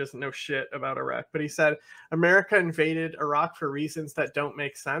 this dude doesn't know shit about Iraq, but he said America invaded Iraq for reasons that don't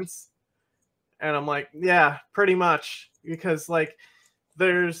make sense. And I'm like, yeah, pretty much, because like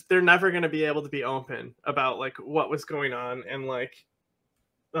they're never going to be able to be open about like what was going on. And like,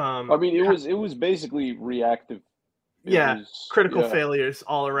 I mean, it was basically reactive. Critical failures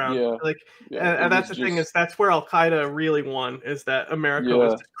all around. And that's the thing, is that's where Al-Qaeda really won, is that America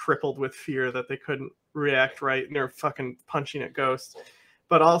was just crippled with fear that they couldn't react right, and they're fucking punching at ghosts.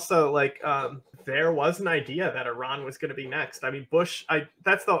 But also, like, there was an idea that Iran was going to be next. I mean, Bush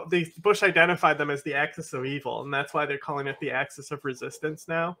identified them as the axis of evil, and that's why they're calling it the axis of resistance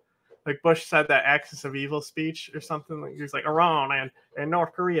now. Like, Bush said that axis of evil speech or something. Like, he's like, Iran and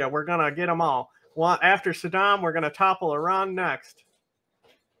North Korea, we're going to get them all. Well, after Saddam, we're going to topple Iran next.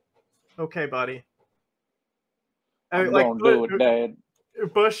 Okay, buddy. I'm going to do it, Dad.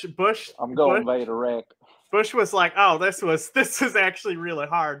 Bush. I'm going to invade Iraq. Bush was like, oh, this is actually really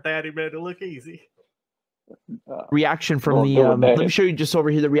hard. Daddy made it look easy. Reaction from the let me show you just over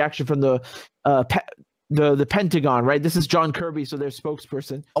here the reaction from the Pentagon, right? This is John Kirby, so their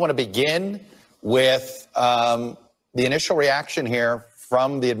spokesperson. I want to begin with the initial reaction here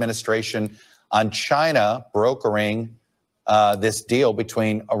from the administration on China brokering this deal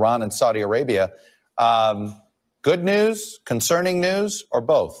between Iran and Saudi Arabia. Good news, concerning news, or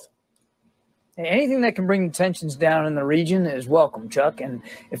both? Anything that can bring tensions down in the region is welcome, Chuck. And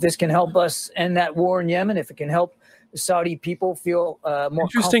if this can help us end that war in Yemen, if it can help the Saudi people feel more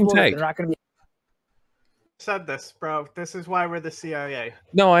comfortable, they're not going to be. Said this, bro. This is why we're the CIA.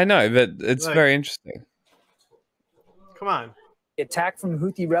 No, I know, but it's like, very interesting. Come on. Attack from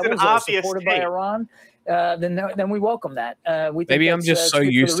Houthi rebels that are supported by Iran, then we welcome that. We think maybe I'm just so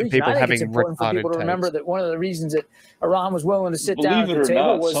used to people having it's important for people to remember that one of the reasons that Iran was willing to sit down at the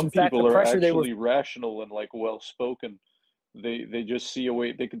table was, in fact, the pressure they were. Some people are actually rational and like well spoken. They just see a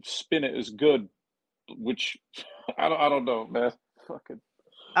way they could spin it as good, which I don't know, man. Fucking.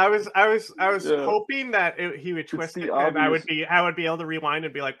 I was hoping that he would twist it, and I would be able to rewind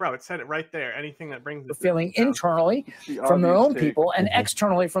and be like, bro, it said it right there. Anything that brings it feeling internally from their own people and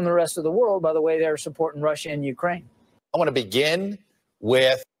externally from the rest of the world, by the way, they're supporting Russia and Ukraine. I want to begin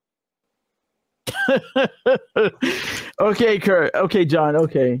with. Okay, Kurt. Okay, John.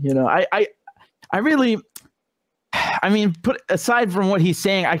 Okay, you know, I really. I mean, put aside from what he's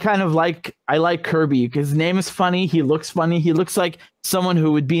saying, I like Kirby because his name is funny. He looks funny. He looks like someone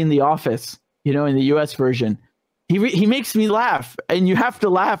who would be in The Office, you know, in the U.S. version. He makes me laugh, and you have to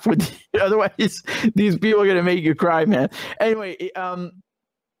laugh with, otherwise these people are gonna make you cry, man. Anyway,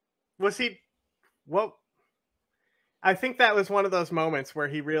 was he? Well, I think that was one of those moments where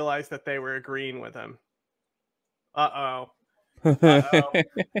he realized that they were agreeing with him.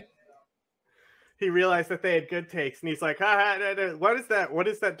 He realized that they had good takes, and he's like, what is that? What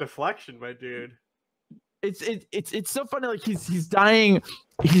is that deflection, my dude? It's so funny. Like he's dying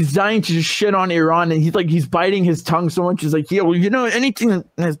to just shit on Iran, and he's biting his tongue so much. He's like, yeah, well, you know, anything that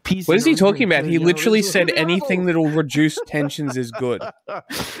has peace. What is he talking about? He literally said anything that'll reduce tensions is good.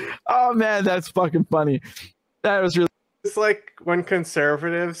 Oh man, that's fucking funny. That was really. It's like when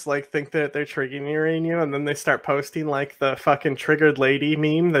conservatives like think that they're triggering you, and then they start posting like the fucking triggered lady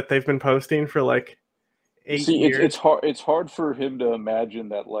meme that they've been posting for like 8 years. It's hard for him to imagine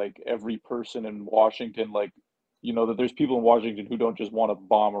that like every person in Washington, like, you know, that there's people in Washington who don't just want to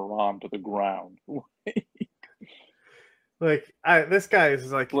bomb Iran to the ground. Like this guy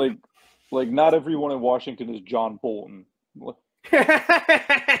is like not everyone in Washington is John Bolton.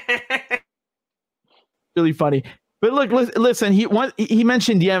 Really funny. But look, listen. He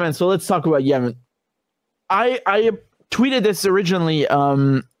mentioned Yemen, so let's talk about Yemen. I tweeted this originally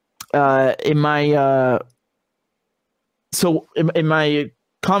in my in my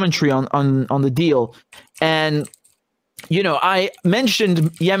commentary on the deal, and you know, I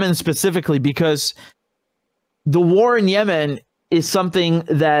mentioned Yemen specifically because the war in Yemen is something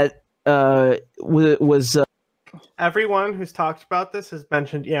that was. Everyone who's talked about this has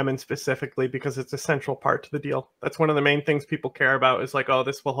mentioned Yemen specifically because it's a central part to the deal. That's one of the main things people care about is like, oh,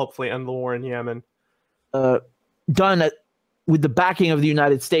 this will hopefully end the war in Yemen. Done with the backing of the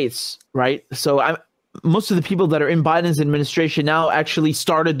United States, right? So most of the people that are in Biden's administration now actually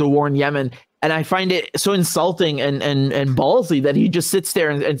started the war in Yemen. And I find it so insulting and ballsy that he just sits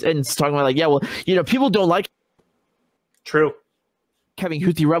there and talking about like, yeah, well, you know, people don't like. True. Having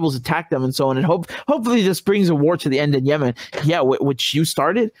Houthi rebels attack them and so on, and hopefully this brings a war to the end in Yemen. Yeah, which you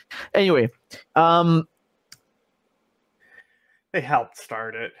started. Anyway, they helped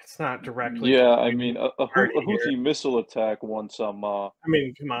start it. It's not directly. Yeah, I mean, a Houthi missile attack once I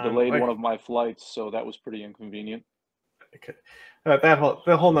mean, come on, delayed one of my flights, so that was pretty inconvenient.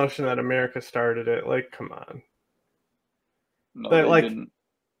 The whole notion that America started it, like, come on. No, that, like, didn't.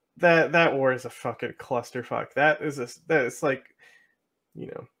 That war is a fucking clusterfuck. That is like. You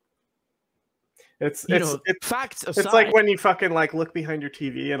know, it's facts aside. It's like when you fucking like look behind your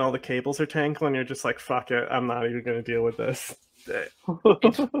TV and all the cables are tangled and you're just like, fuck it, I'm not even gonna deal with this.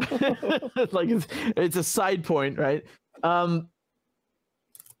 Like it's a side point, right?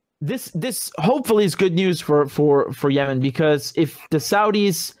 This hopefully is good news for Yemen, because if the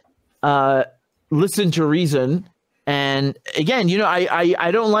Saudis listen to reason, and again, you know,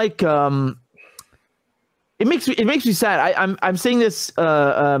 I don't like. It makes me sad. I'm saying this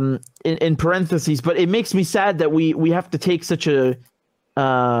in parentheses, but it makes me sad that we have to take such a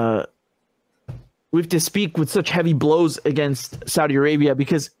we have to speak with such heavy blows against Saudi Arabia,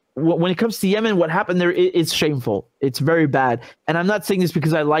 because when it comes to Yemen, what happened there is shameful. It's very bad, and I'm not saying this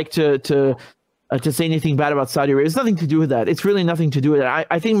because I like to say anything bad about Saudi Arabia. It's nothing to do with that. It's really nothing to do with that.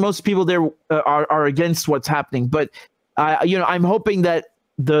 I think most people there are against what's happening, but you know, I'm hoping that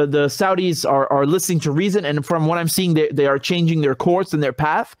the Saudis are listening to reason, and from what I'm seeing, they are changing their course and their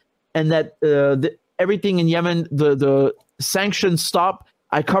path, and that everything in Yemen, the sanctions stop.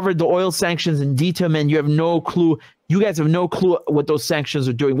 I covered the oil sanctions in detail, man. You have no clue. You guys have no clue what those sanctions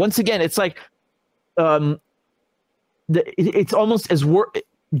are doing. Once again, it's like it's almost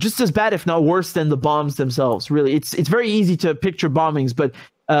just as bad, if not worse, than the bombs themselves. Really, it's very easy to picture bombings, but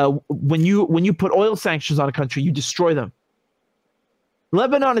when you put oil sanctions on a country, you destroy them.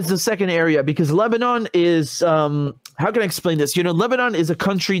 Lebanon is the second area, because Lebanon is how can I explain this? You know, Lebanon is a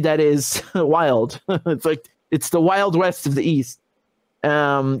country that is wild. It's the Wild West of the East.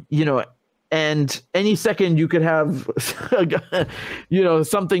 You know, and any second you could have, you know,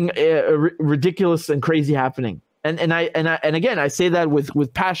 something ridiculous and crazy happening. And again, I say that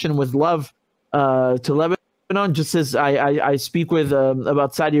with passion, with love to Lebanon, just as I speak with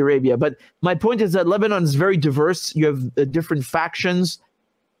about Saudi Arabia. But my point is that Lebanon is very diverse. You have different factions,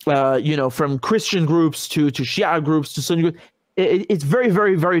 you know, from Christian groups to Shia groups to Sunni groups. It's very,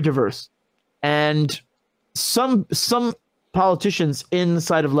 very, very diverse. And some politicians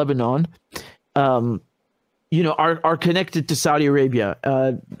inside of Lebanon, you know, are connected to Saudi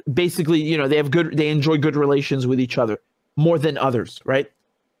Arabia. Basically, you know, they enjoy good relations with each other more than others, right?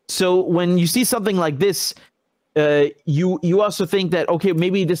 So when you see something like this, you also think that, okay,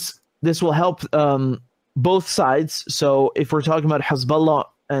 maybe this will help both sides. So if we're talking about Hezbollah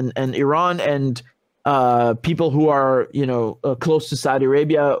and Iran and people who are, you know, close to Saudi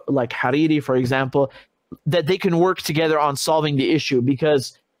Arabia, like Hariri, for example, that they can work together on solving the issue,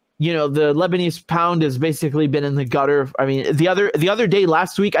 because, you know, the Lebanese pound has basically been in the gutter. I mean, the other day,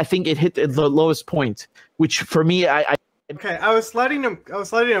 last week, I think it hit the lowest point, which for me, Okay, I was letting him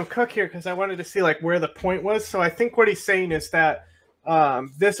cook here because I wanted to see like where the point was. So I think what he's saying is that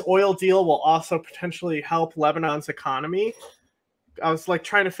this oil deal will also potentially help Lebanon's economy. I was like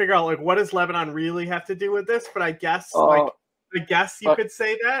trying to figure out like what does Lebanon really have to do with this, but I guess you could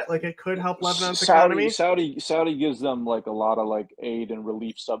say that like it could help Lebanon's economy. Saudi gives them like a lot of like aid and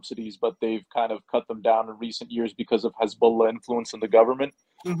relief subsidies, but they've kind of cut them down in recent years because of Hezbollah influence in the government.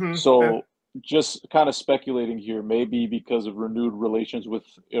 So just kind of speculating here, maybe because of renewed relations with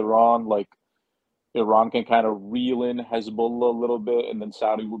Iran, like Iran can kind of reel in Hezbollah a little bit, and then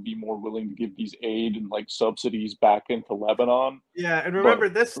Saudi would be more willing to give these aid and like subsidies back into Lebanon. Yeah, and remember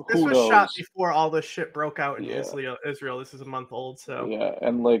this was shot before all this shit broke out in Israel. This is a month old, so yeah,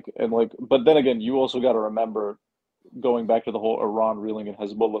 and but then again, you also got to remember, going back to the whole Iran reeling in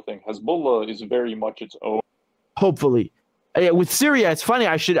Hezbollah thing. Hezbollah is very much its own. Hopefully, with Syria, it's funny.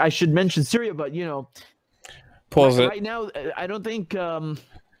 I should mention Syria, but you know, pause it right now. I don't think.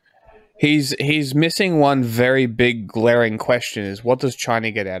 He's missing one very big glaring question is what does China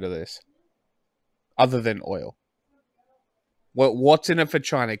get out of this? Other than oil. What's in it for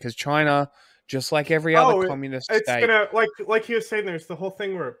China? Because China, just like every other communist state... It's gonna, like he was saying, there's the whole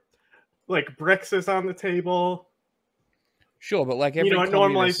thing where like BRICS is on the table. Sure, but like every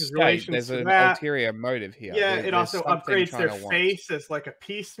communist state, there's an ulterior motive here. Yeah, it also upgrades their face as like a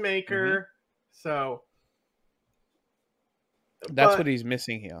peacemaker. So... That's what he's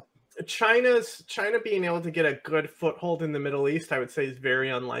missing here. China being able to get a good foothold in the Middle East, I would say, is very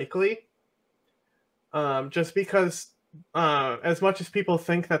unlikely. Just because, as much as people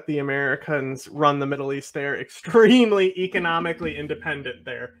think that the Americans run the Middle East, they're extremely economically independent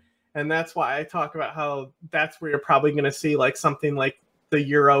there, and that's why I talk about how that's where you're probably going to see like something like the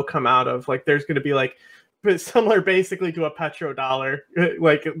euro come out of. Like, there's going to be like similar, basically, to a petrodollar,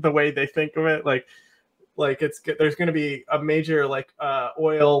 like the way they think of it, like there's going to be a major like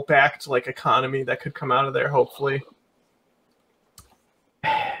oil backed like economy that could come out of there, hopefully.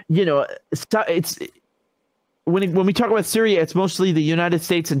 You know, it's when we talk about Syria, it's mostly the United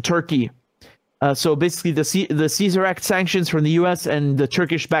States and Turkey. So basically the Caesar Act sanctions from the US and the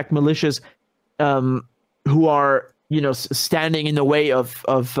Turkish backed militias who are, you know, standing in the way of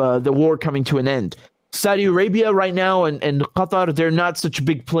the war coming to an end. Saudi Arabia right now and Qatar, they're not such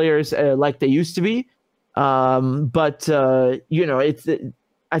big players like they used to be. But you know,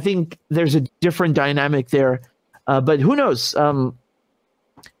 I think there's a different dynamic there. But who knows?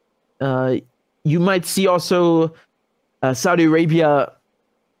 You might see also Saudi Arabia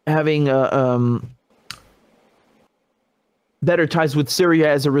having better ties with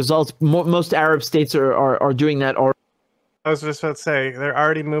Syria as a result. Most Arab states are doing that already. I was just about to say, they're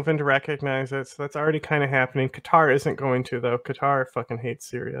already moving to recognize it, so that's already kind of happening. Qatar isn't going to, though. Qatar fucking hates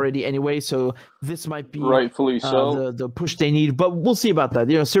Syria. Already anyway, so this might be rightfully so the push they need, but we'll see about that.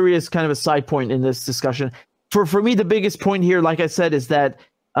 You know, Syria is kind of a side point in this discussion. For me, the biggest point here, like I said, is that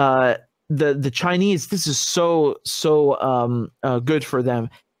the Chinese, this is so good for them.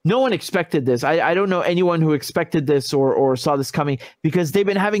 No one expected this. I don't know anyone who expected this or saw this coming, because they've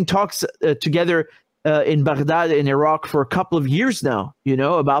been having talks together in Baghdad in Iraq for a couple of years now, you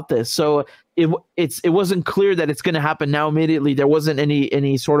know, about this. So it wasn't clear that it's going to happen now immediately. There wasn't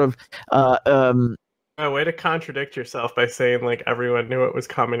any sort of way to contradict yourself by saying like everyone knew it was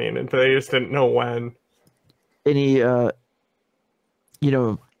coming in and they just didn't know when. Any you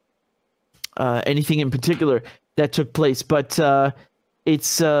know, anything in particular that took place, but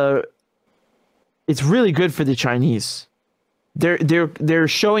it's really good for the Chinese. They're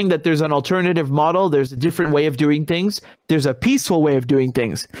showing that there's an alternative model. There's a different way of doing things. There's a peaceful way of doing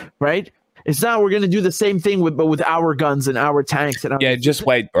things, right? It's not we're going to do the same thing but with our guns and our tanks. And yeah, just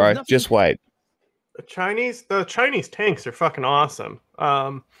wait, bro. Just wait. The Chinese tanks are fucking awesome.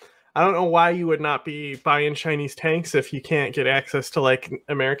 I don't know why you would not be buying Chinese tanks if you can't get access to like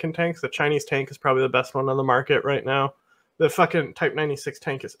American tanks. The Chinese tank is probably the best one on the market right now. The fucking Type 96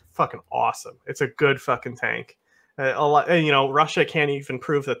 tank is fucking awesome. It's a good fucking tank. A lot, you know, Russia can't even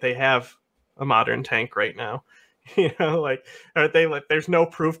prove that they have a modern tank right now. You know, like, are they like? There's no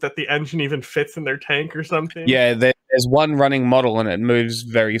proof that the engine even fits in their tank or something. Yeah, there's one running model and it moves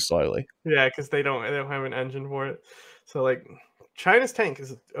very slowly. Yeah, because they don't have an engine for it. So like, China's tank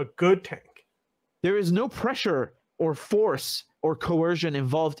is a good tank. There is no pressure or force or coercion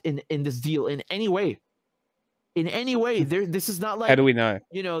involved in this deal in any way. In any way, this is not like. How do we know?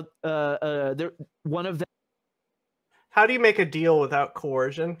 You know, they're one of them. How do you make a deal without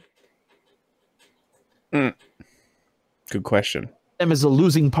coercion? Good question. Them as a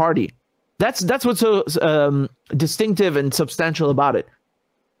losing party. That's what's so distinctive and substantial about it.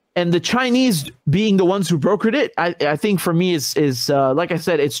 And the Chinese being the ones who brokered it, I think for me is like I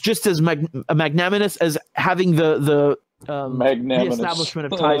said, it's just as magnanimous as having the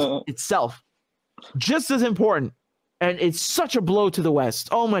reestablishment of ties itself. Just as important. And it's such a blow to the West.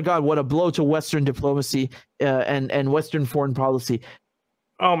 Oh my God, what a blow to Western diplomacy and Western foreign policy.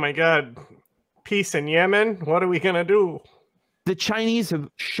 Oh my God. Peace in Yemen? What are we going to do? The Chinese have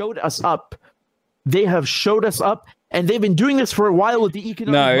showed us up. They have showed us up, and they've been doing this for a while with the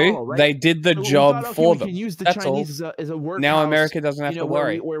economic model, right? They did the job for them. We can use the That's Chinese as a workhouse. Now America doesn't have to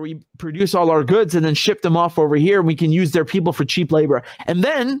worry. Where we produce all our goods and then ship them off over here, and we can use their people for cheap labor. And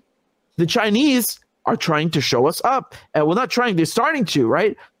then the Chinese are trying to show us up. Well, not trying, they're starting to,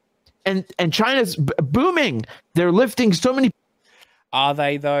 right? And China's booming. They're lifting so many. Are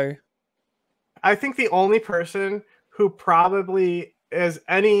they, though? I think the only person who probably is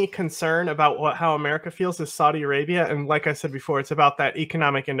any concern about how America feels is Saudi Arabia. And like I said before, it's about that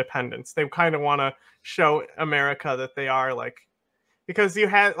economic independence. They kind of want to show America that they are like, because you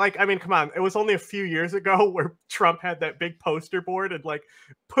had like, I mean, come on, it was only a few years ago where Trump had that big poster board and like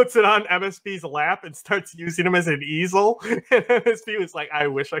puts it on MSB's lap and starts using him as an easel. And MSB was like, I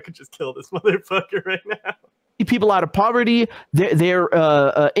wish I could just kill this motherfucker right now. People out of poverty, their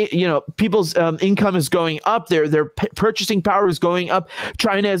people's income is going up. Their purchasing power is going up.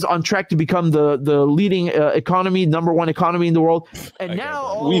 China is on track to become the leading economy, number one economy in the world. And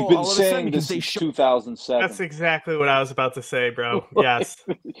now we've been saying this since 2007. That's exactly what I was about to say, bro. Yes,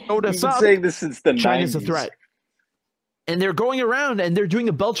 we've been saying this since the 90s. China's a threat. And they're going around and they're doing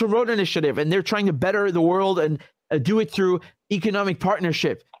the Belt and Road Initiative, and they're trying to better the world and do it through economic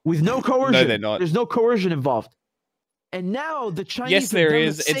partnership. With no coercion. No, they're not. There's no coercion involved. And now the Chinese. Yes, there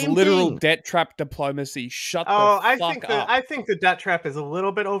is. It's literal debt trap diplomacy. Shut the fuck up. I think the debt trap is a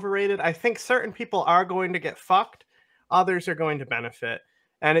little bit overrated. I think certain people are going to get fucked. Others are going to benefit.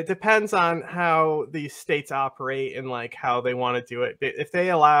 And it depends on how these states operate and like how they want to do it. If they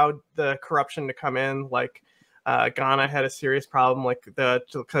allowed the corruption to come in, like Ghana had a serious problem, like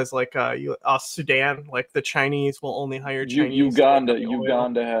because Sudan, like the Chinese will only hire Chinese.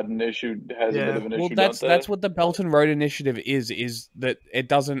 Uganda had an issue. Has a bit of an issue. Well, that's what the Belt and Road Initiative is that it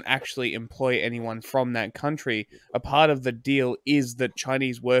doesn't actually employ anyone from that country. A part of the deal is that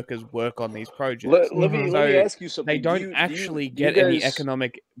Chinese workers work on these projects. Let me ask you something. They don't actually get any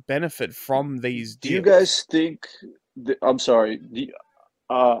economic benefit from these deals. Do you guys think? I'm sorry.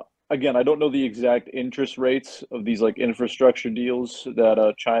 Again, I don't know the exact interest rates of these like infrastructure deals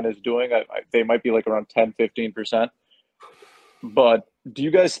that China is doing. They might be like around 10-15%. But do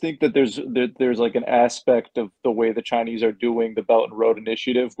you guys think that there's like an aspect of the way the Chinese are doing the Belt and Road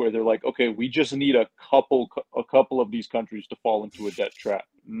Initiative where they're like, okay, we just need a couple of these countries to fall into a debt trap,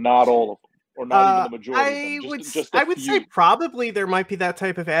 not all of them. Or not even the majority of them. I would say probably there might be that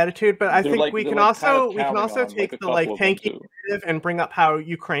type of attitude, but I think we can also take the like tanky narrative and bring up how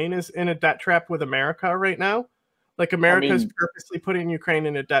Ukraine is in a debt trap with America right now. Like America's purposely putting Ukraine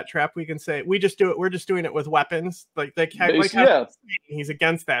in a debt trap. We can say we're just doing it with weapons. He's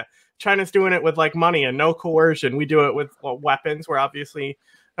against that. China's doing it with like money and no coercion. We do it with weapons. Where obviously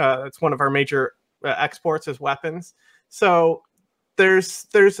it's one of our major exports is weapons. So there's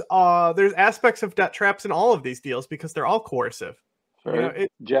aspects of debt traps in all of these deals because they're all coercive.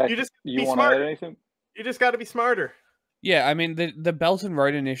 Jack, you want to add anything? You just got to be smarter. Yeah, I mean the Belt and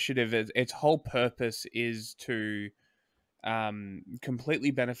Road Initiative, its whole purpose is to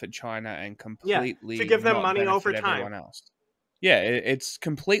completely benefit China and completely to give them money over time. Everyone else. Yeah, it's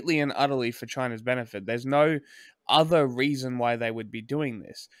completely and utterly for China's benefit. There's no other reason why they would be doing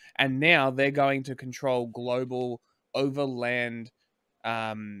this. And now they're going to control global overland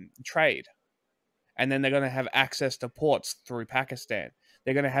trade. And then they're going to have access to ports through Pakistan.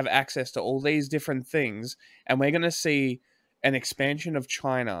 They're going to have access to all these different things. And we're going to see an expansion of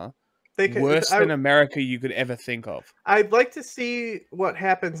China worse than America you could ever think of. I'd like to see what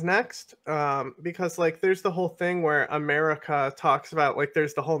happens next, because like there's the whole thing where America talks about like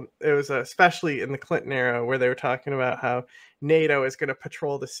it was especially in the Clinton era where they were talking about how NATO is going to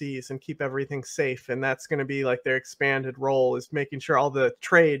patrol the seas and keep everything safe, and that's going to be like their expanded role is making sure all the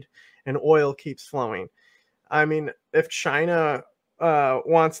trade and oil keeps flowing. I mean, if China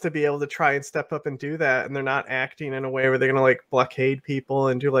wants to be able to try and step up and do that, and they're not acting in a way where they're gonna like blockade people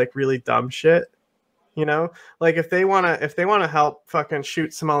and do like really dumb shit, you know, like if they want to help fucking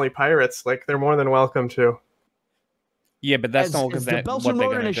shoot Somali pirates, like they're more than welcome to. Yeah, but that's not what the Belt and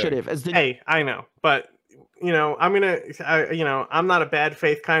Road Initiative. Hey, I know, but you know, I'm not a bad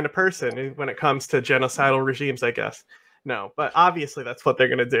faith kind of person when it comes to genocidal regimes, I guess. No, but obviously that's what they're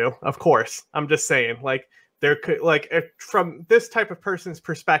gonna do. Of course, I'm just saying, like. there could, like, from this type of person's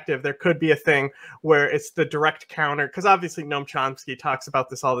perspective, there could be a thing where it's the direct counter, because obviously Noam Chomsky talks about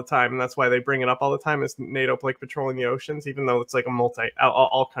this all the time, and that's why they bring it up all the time, is NATO like patrolling the oceans, even though it's like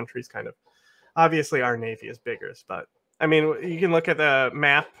all countries kind of. Obviously our Navy is bigger, but I mean, you can look at the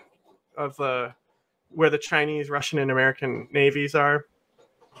map of where the Chinese, Russian, and American navies are.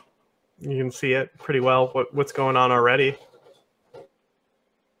 You can see it pretty well, what's going on already.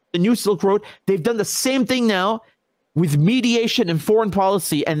 The new Silk Road, they've done the same thing now with mediation and foreign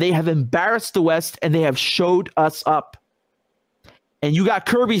policy, and they have embarrassed the West, and they have showed us up. And you got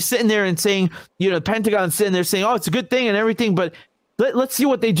Kirby sitting there and saying, the Pentagon sitting there saying, oh, it's a good thing and everything, but let's see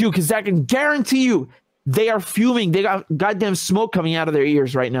what they do, because I can guarantee you they are fuming. They got goddamn smoke coming out of their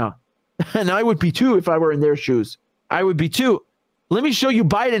ears right now. And I would be too if I were in their shoes. I would be too. Let me show you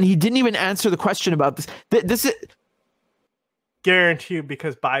Biden. He didn't even answer the question about this. This is... Guarantee you,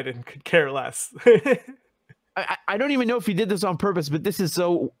 because Biden could care less. I don't even know if he did this on purpose, but this is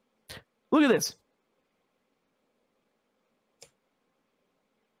so... Look at this.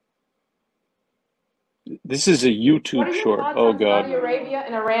 This is a YouTube short. Oh, God. Saudi Arabia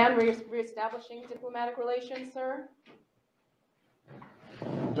and Iran reestablishing diplomatic relations, sir? The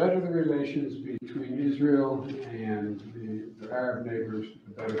better the relations between Israel and the Arab neighbors,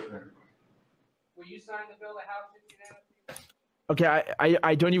 the better for everyone. Will you sign the bill the House did unanimously? Okay,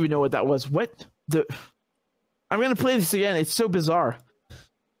 I don't even know what that was. What the? I'm gonna play this again. It's so bizarre.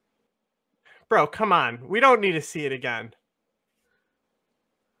 Bro, come on. We don't need to see it again.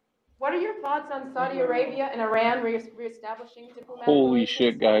 What are your thoughts on Saudi Arabia and Iran reestablishing diplomatic Holy relations?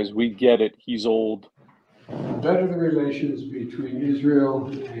 shit, guys. We get it. He's old. The better the relations between Israel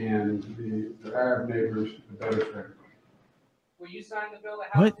and the Arab neighbors, the better for everyone. Will you sign the bill the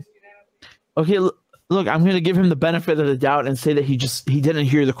House What? did unanimously? Okay, look, I'm going to give him the benefit of the doubt and say that he didn't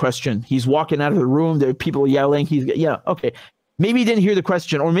hear the question. He's walking out of the room. There are people yelling. Okay. Maybe he didn't hear the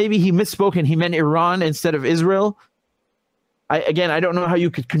question, or maybe he misspoke and he meant Iran instead of Israel. I don't know how you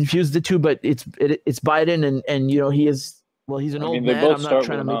could confuse the two, but it's Biden and he is, well, he's an old man. I'm not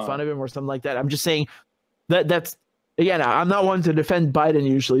trying to make fun of him or something like that. I'm just saying that's, again, I'm not one to defend Biden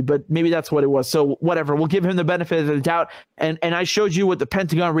usually, but maybe that's what it was. So whatever, we'll give him the benefit of the doubt. And I showed you what the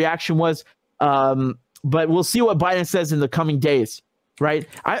Pentagon reaction was. But we'll see what Biden says in the coming days, right?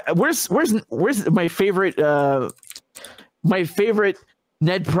 Where's my favorite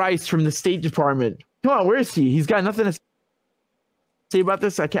Ned Price from the State Department? Come on, where is he? He's got nothing to say about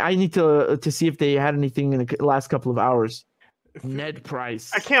this. I need to see if they had anything in the last couple of hours. Ned Price.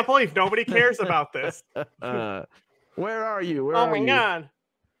 I can't believe nobody cares about this. Where are you? Oh my God.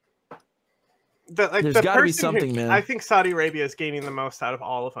 There's got to be something, man. I think Saudi Arabia is gaining the most out of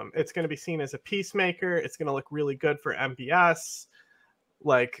all of them. It's going to be seen as a peacemaker. It's going to look really good for MBS.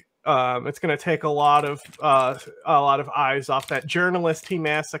 Like, it's going to take a lot of eyes off that journalist he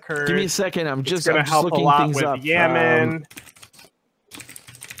massacred. Give me a second. I'm just help looking a lot things with up. Yemen.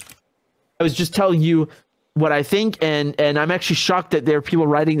 I was just telling you what I think, and I'm actually shocked that there are people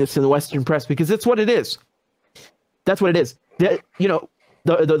writing this in the Western press, because that's what it is. That's what it is. I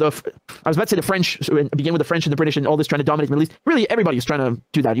was about to say the French, begin with the French and the British and all this trying to dominate the Middle East. Really, everybody is trying to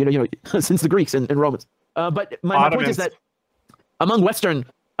do that, since the Greeks and Romans. But my point is that among Western,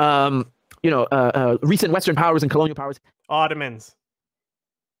 recent Western powers and colonial powers. Ottomans.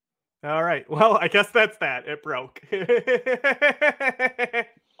 All right. Well, I guess that's that. It broke.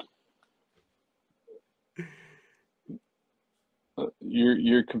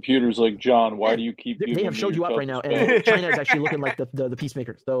 Your computer's like, John, why do you keep giving They have me showed you your up right now, touch and spell? China is actually looking like the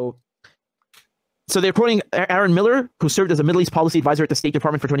peacemaker. So they're quoting Aaron Miller, who served as a Middle East policy advisor at the State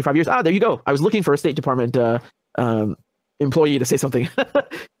Department for 25 years. There you go. I was looking for a State Department employee to say something.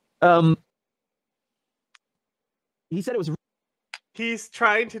 He said it was... He's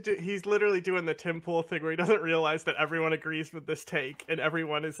literally doing the Tim Pool thing where he doesn't realize that everyone agrees with this take and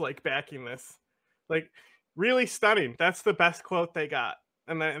everyone is like backing this. Like, really stunning. That's the best quote they got.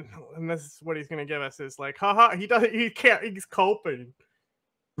 And this is what he's going to give us is like, haha, he's coping.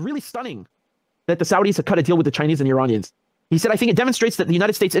 Really stunning that the Saudis have cut a deal with the Chinese and the Iranians. He said, I think it demonstrates that the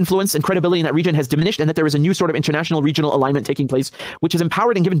United States' influence and credibility in that region has diminished, and that there is a new sort of international regional alignment taking place, which has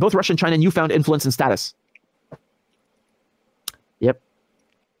empowered and given both Russia and China newfound influence and status. Yep.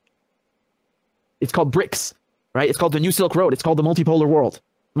 It's called BRICS, right? It's called the New Silk Road. It's called the multipolar world.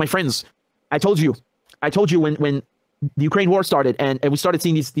 My friends, I told you when the Ukraine war started and we started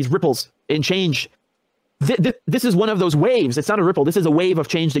seeing these ripples in change. This is one of those waves. It's not a ripple. This is a wave of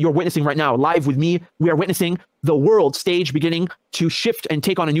change that you're witnessing right now. Live with me, we are witnessing the world stage beginning to shift and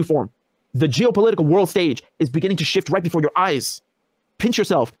take on a new form. The geopolitical world stage is beginning to shift right before your eyes. Pinch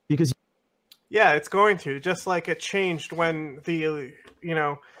yourself, because Yeah, it's going to. Just like it changed when the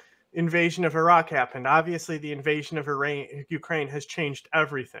invasion of Iraq happened. Obviously, the invasion of Ukraine has changed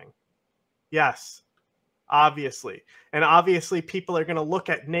everything. Yes, obviously. And obviously people are going to look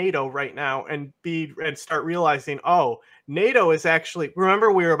at NATO right now and start realizing, oh, NATO is actually, remember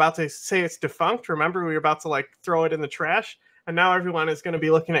we were about to say it's defunct? Remember we were about to like throw it in the trash? And now everyone is going to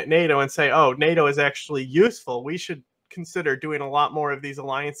be looking at NATO and say, oh, NATO is actually useful. We should consider doing a lot more of these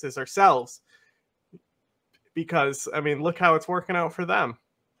alliances ourselves. Because, I mean, look how it's working out for them.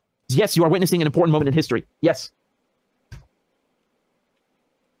 Yes, you are witnessing an important moment in history. Yes.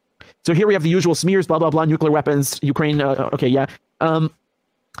 So here we have the usual smears, blah, blah, blah, nuclear weapons, Ukraine. Okay, yeah.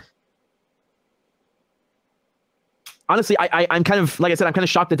 Honestly, I'm kind of, like I said, I'm kind of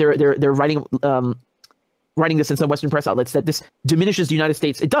shocked that they're writing this in some Western press outlets, that this diminishes the United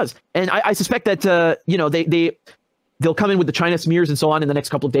States. It does. And I suspect that, they'll come in with the China smears and so on in the next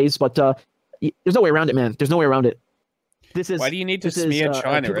couple of days, but there's no way around it, man. There's no way around it. Why do you need to smear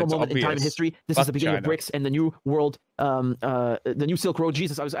China? A It's moment in time in history. This is the beginning of BRICS and the new world, the new Silk Road.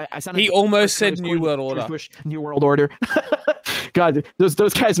 Jesus, I sounded. He almost said New World Order. New World Order. God, those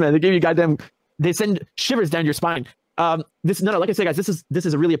guys, man, they give you goddamn. They send shivers down your spine. Like I said, guys, this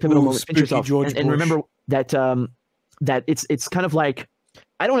is a really a pivotal moment. Pinch yourself and remember that that it's kind of like,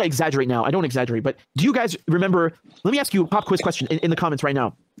 I don't want to exaggerate now. I don't exaggerate, but do you guys remember? Let me ask you a pop quiz question in the comments right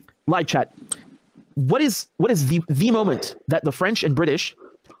now, live chat. What is the moment that the French and British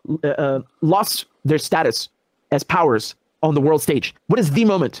lost their status as powers on the world stage? What is the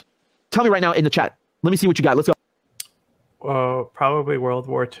moment? Tell me right now in the chat. Let me see what you got. Let's go. Probably World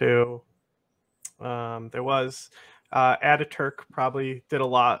War II. There was Ataturk probably did a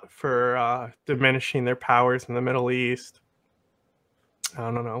lot for diminishing their powers in the Middle East.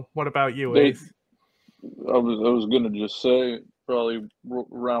 I don't know. What about you, Ace? I was gonna just say probably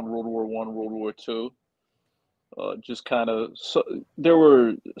around World War I, World War II. Just kind of, there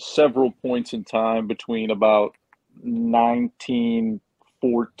were several points in time between about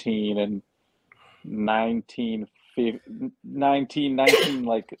 1914 and 19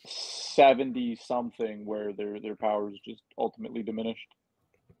 like 70 something, where their powers just ultimately diminished.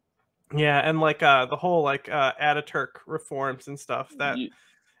 Yeah, and like the whole like Ataturk reforms and stuff that,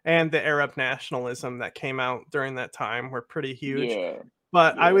 and the Arab nationalism that came out during that time were pretty huge. Yeah.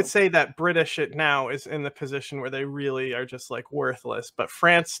 But I would say that British now is in the position where they really are just like worthless. But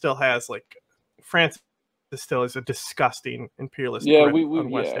France still has France still is a disgusting imperialist grip on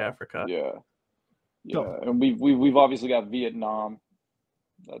West Africa. And we've obviously got Vietnam.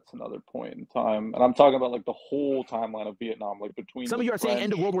 That's another point in time, and I'm talking about like the whole timeline of Vietnam, like between. Some of you are saying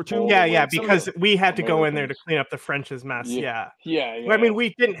end of World War II. Yeah, because we had to go in there to clean up the French's mess. Yeah. I mean,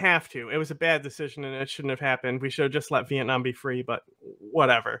 we didn't have to. It was a bad decision, and it shouldn't have happened. We should have just let Vietnam be free. But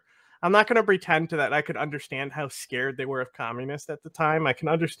whatever. I'm not going to pretend that I could understand how scared they were of communists at the time. I can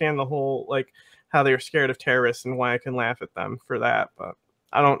understand the whole like how they were scared of terrorists and why I can laugh at them for that. But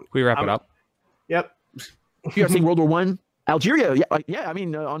I don't. We wrap it up. Yep. You are saying World War I. Algeria, yeah. I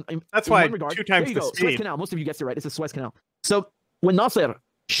mean, that's why regard, 2 times the Suez Canal. Most of you guessed it right. It's the Suez Canal. So when Nasser,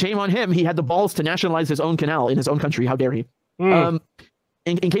 shame on him, he had the balls to nationalize his own canal in his own country. How dare he? In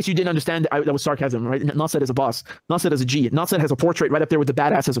case you didn't understand, that was sarcasm, right? Nasser is a boss. Nasser is a G. Nasser has a portrait right up there with the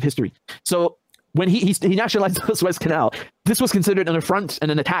badasses of history. So when he nationalized the Suez Canal, this was considered an affront and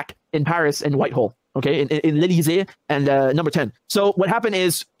an attack in Paris and Whitehall. Okay, in l'Elysée and number 10. So what happened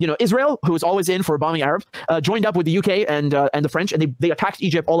is, Israel, who was always in for bombing Arabs, joined up with the UK and the French, and they attacked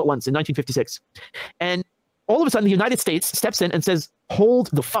Egypt all at once in 1956. And all of a sudden, the United States steps in and says, "Hold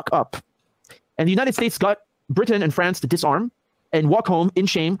the fuck up!" And the United States got Britain and France to disarm and walk home in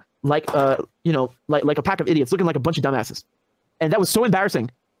shame, like like a pack of idiots, looking like a bunch of dumbasses. And that was so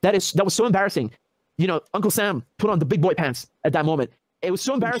embarrassing. That was so embarrassing. Uncle Sam put on the big boy pants at that moment. It was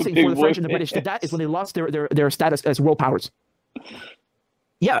so embarrassing for the French and the British that is when they lost their status as world powers.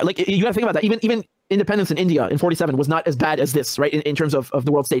 Yeah, like you got to think about that. Even independence in India in 47 was not as bad as this, right? In terms of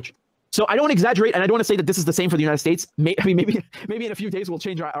the world stage. So I don't want to exaggerate, and I don't want to say that this is the same for the United States. Maybe in a few days we'll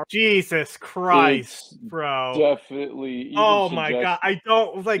change our Jesus Christ, bro. Definitely. Oh my God, I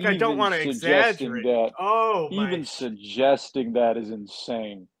don't want to exaggerate. Even suggesting that is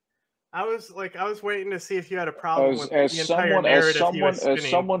insane. I was waiting to see if you had a problem with the entire narrative he was spinning. As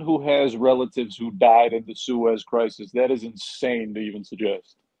someone who has relatives who died in the Suez Crisis, that is insane to even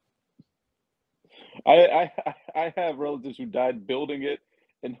suggest. I have relatives who died building it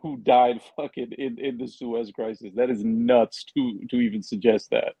and who died fucking in the Suez Crisis. That is nuts to even suggest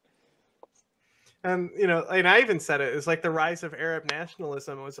that. And and I even said it is like the rise of Arab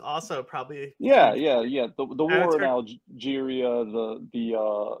nationalism was also probably The war in Algeria, the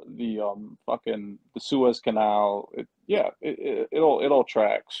Suez Canal, it all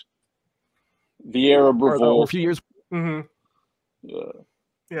tracks. The Arab Revolt. A few years. Mm-hmm.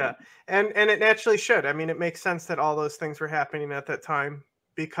 Yeah, and it naturally should. I mean, it makes sense that all those things were happening at that time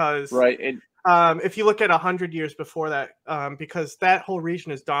because if you look at 100 years before that, because that whole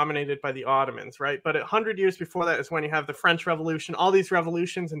region is dominated by the Ottomans, right? But 100 years before that is when you have the French Revolution, all these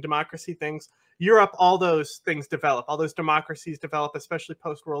revolutions and democracy things. Europe, all those things develop, all those democracies develop, especially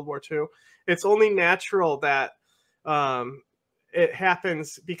post World War II. It's only natural that it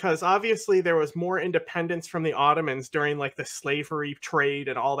happens because obviously there was more independence from the Ottomans during like the slavery trade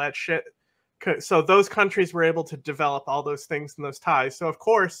and all that shit. So those countries were able to develop all those things and those ties. So of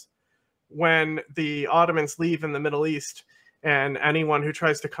course, when the Ottomans leave in the Middle East and anyone who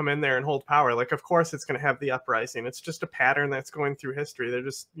tries to come in there and hold power, like of course it's going to have the uprising. It's just a pattern that's going through history. They're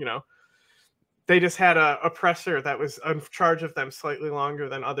just, they just had a oppressor that was in charge of them slightly longer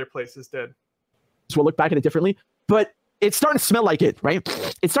than other places did. So we'll look back at it differently, but it's starting to smell like it, right?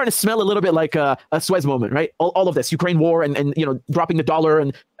 It's starting to smell a little bit like a Suez moment, right? All of this, Ukraine war and dropping the dollar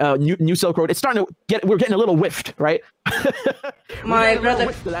and new Silk Road. It's starting to we're getting a little whiffed, right? My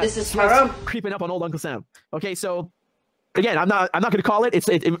brother, this is haram. Creeping up on old Uncle Sam. Okay, so again, I'm not going to call it.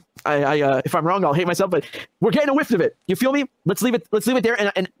 If I'm wrong, I'll hate myself. But we're getting a whiff of it. You feel me? Let's leave it there.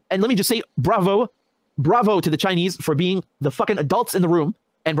 And let me just say, bravo to the Chinese for being the fucking adults in the room.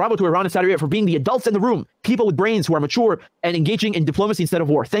 And bravo to Iran and Saudi Arabia for being the adults in the room, people with brains who are mature and engaging in diplomacy instead of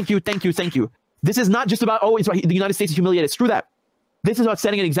war. Thank you. This is not just about, the United States is humiliated. Screw that. This is about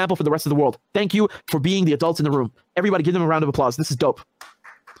setting an example for the rest of the world. Thank you for being the adults in the room. Everybody give them a round of applause. This is dope.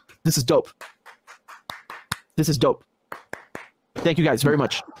 Thank you guys very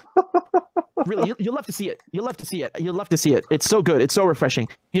much. Really, you'll love to see it. You'll love to see it. It's so good. It's so refreshing.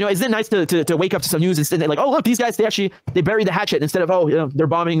 Isn't it nice to wake up to some news and say like, oh look, these guys they buried the hatchet instead of they're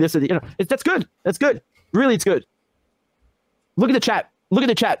bombing this. That's good. That's good. Really, it's good. Look at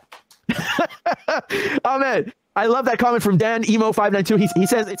the chat. Oh man, I love that comment from Dan Emo 592. He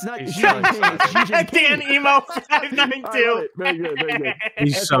says it's not Dan Emo 592. Very good.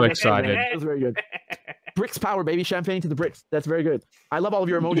 He's so excited. That was very good. BRICS power, baby. Champagne to the BRICS. That's very good. I love all of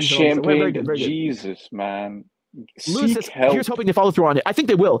your emojis. Champagne, very good. Jesus, man. Lewis says, here's hoping to follow through on it. I think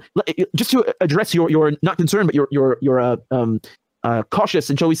they will. Just to address your not concern, but your cautious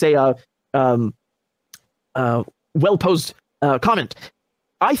and shall we say well posed comment.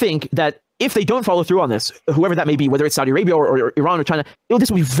 I think that if they don't follow through on this, whoever that may be, whether it's Saudi Arabia or Iran or China,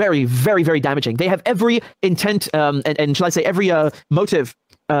 this will be very, very, very damaging. They have every intent and shall I say every motive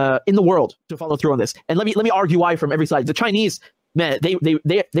in the world to follow through on this. And let me argue why from every side. The Chinese, man,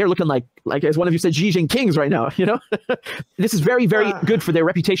 they're looking like as one of you said, Xi Jinping's right now. This is very, very good for their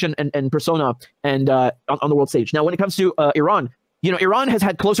reputation and persona and on the world stage. Now, when it comes to Iran, Iran has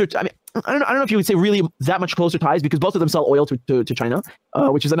had closer. I don't know if you would say really that much closer ties because both of them sell oil to China,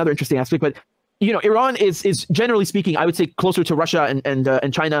 which is another interesting aspect. But Iran is generally speaking, I would say closer to Russia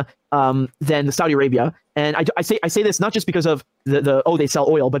and China than Saudi Arabia. And I say this not just because of they sell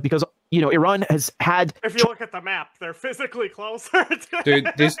oil, but because Iran has had. If you look at the map, they're physically closer. Dude,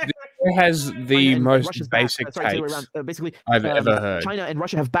 this has the most basic takes basically, I've ever heard. China and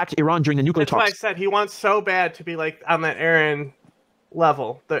Russia have backed Iran during the nuclear talks. That's why I said he wants so bad to be like on that Aaron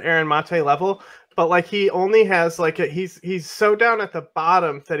level, the Aaron Mate level. But like he only has like he's so down at the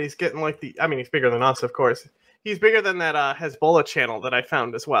bottom that he's getting like he's bigger than us, of course. He's bigger than that Hezbollah channel that I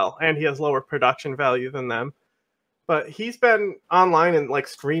found as well, and he has lower production value than them. But he's been online and like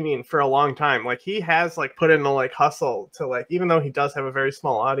streaming for a long time. Like he has like put in the like hustle to like, even though he does have a very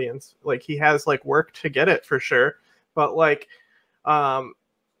small audience, like he has like worked to get it for sure. But like I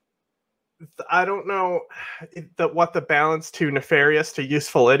don't know what the balance to nefarious to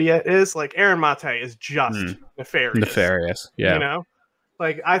useful idiot is. Like Aaron Mate is just nefarious. Nefarious, yeah.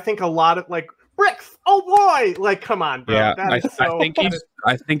 Like I think a lot of like BRICS. Oh boy, like come on, bro. Yeah,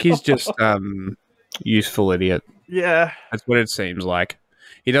 I think he's just useful idiot. Yeah, that's what it seems like.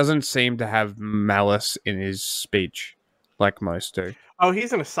 He doesn't seem to have malice in his speech like most do. Oh,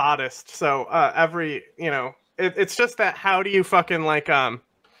 he's an Assadist. So it's just that. How do you fucking like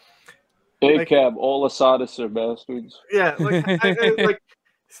ACAB, all Assadists are bastards. Yeah,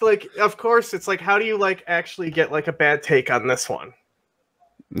 it's like, of course, it's like, how do you like actually get like a bad take on this one?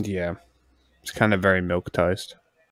 Yeah, it's kind of very milquetoast.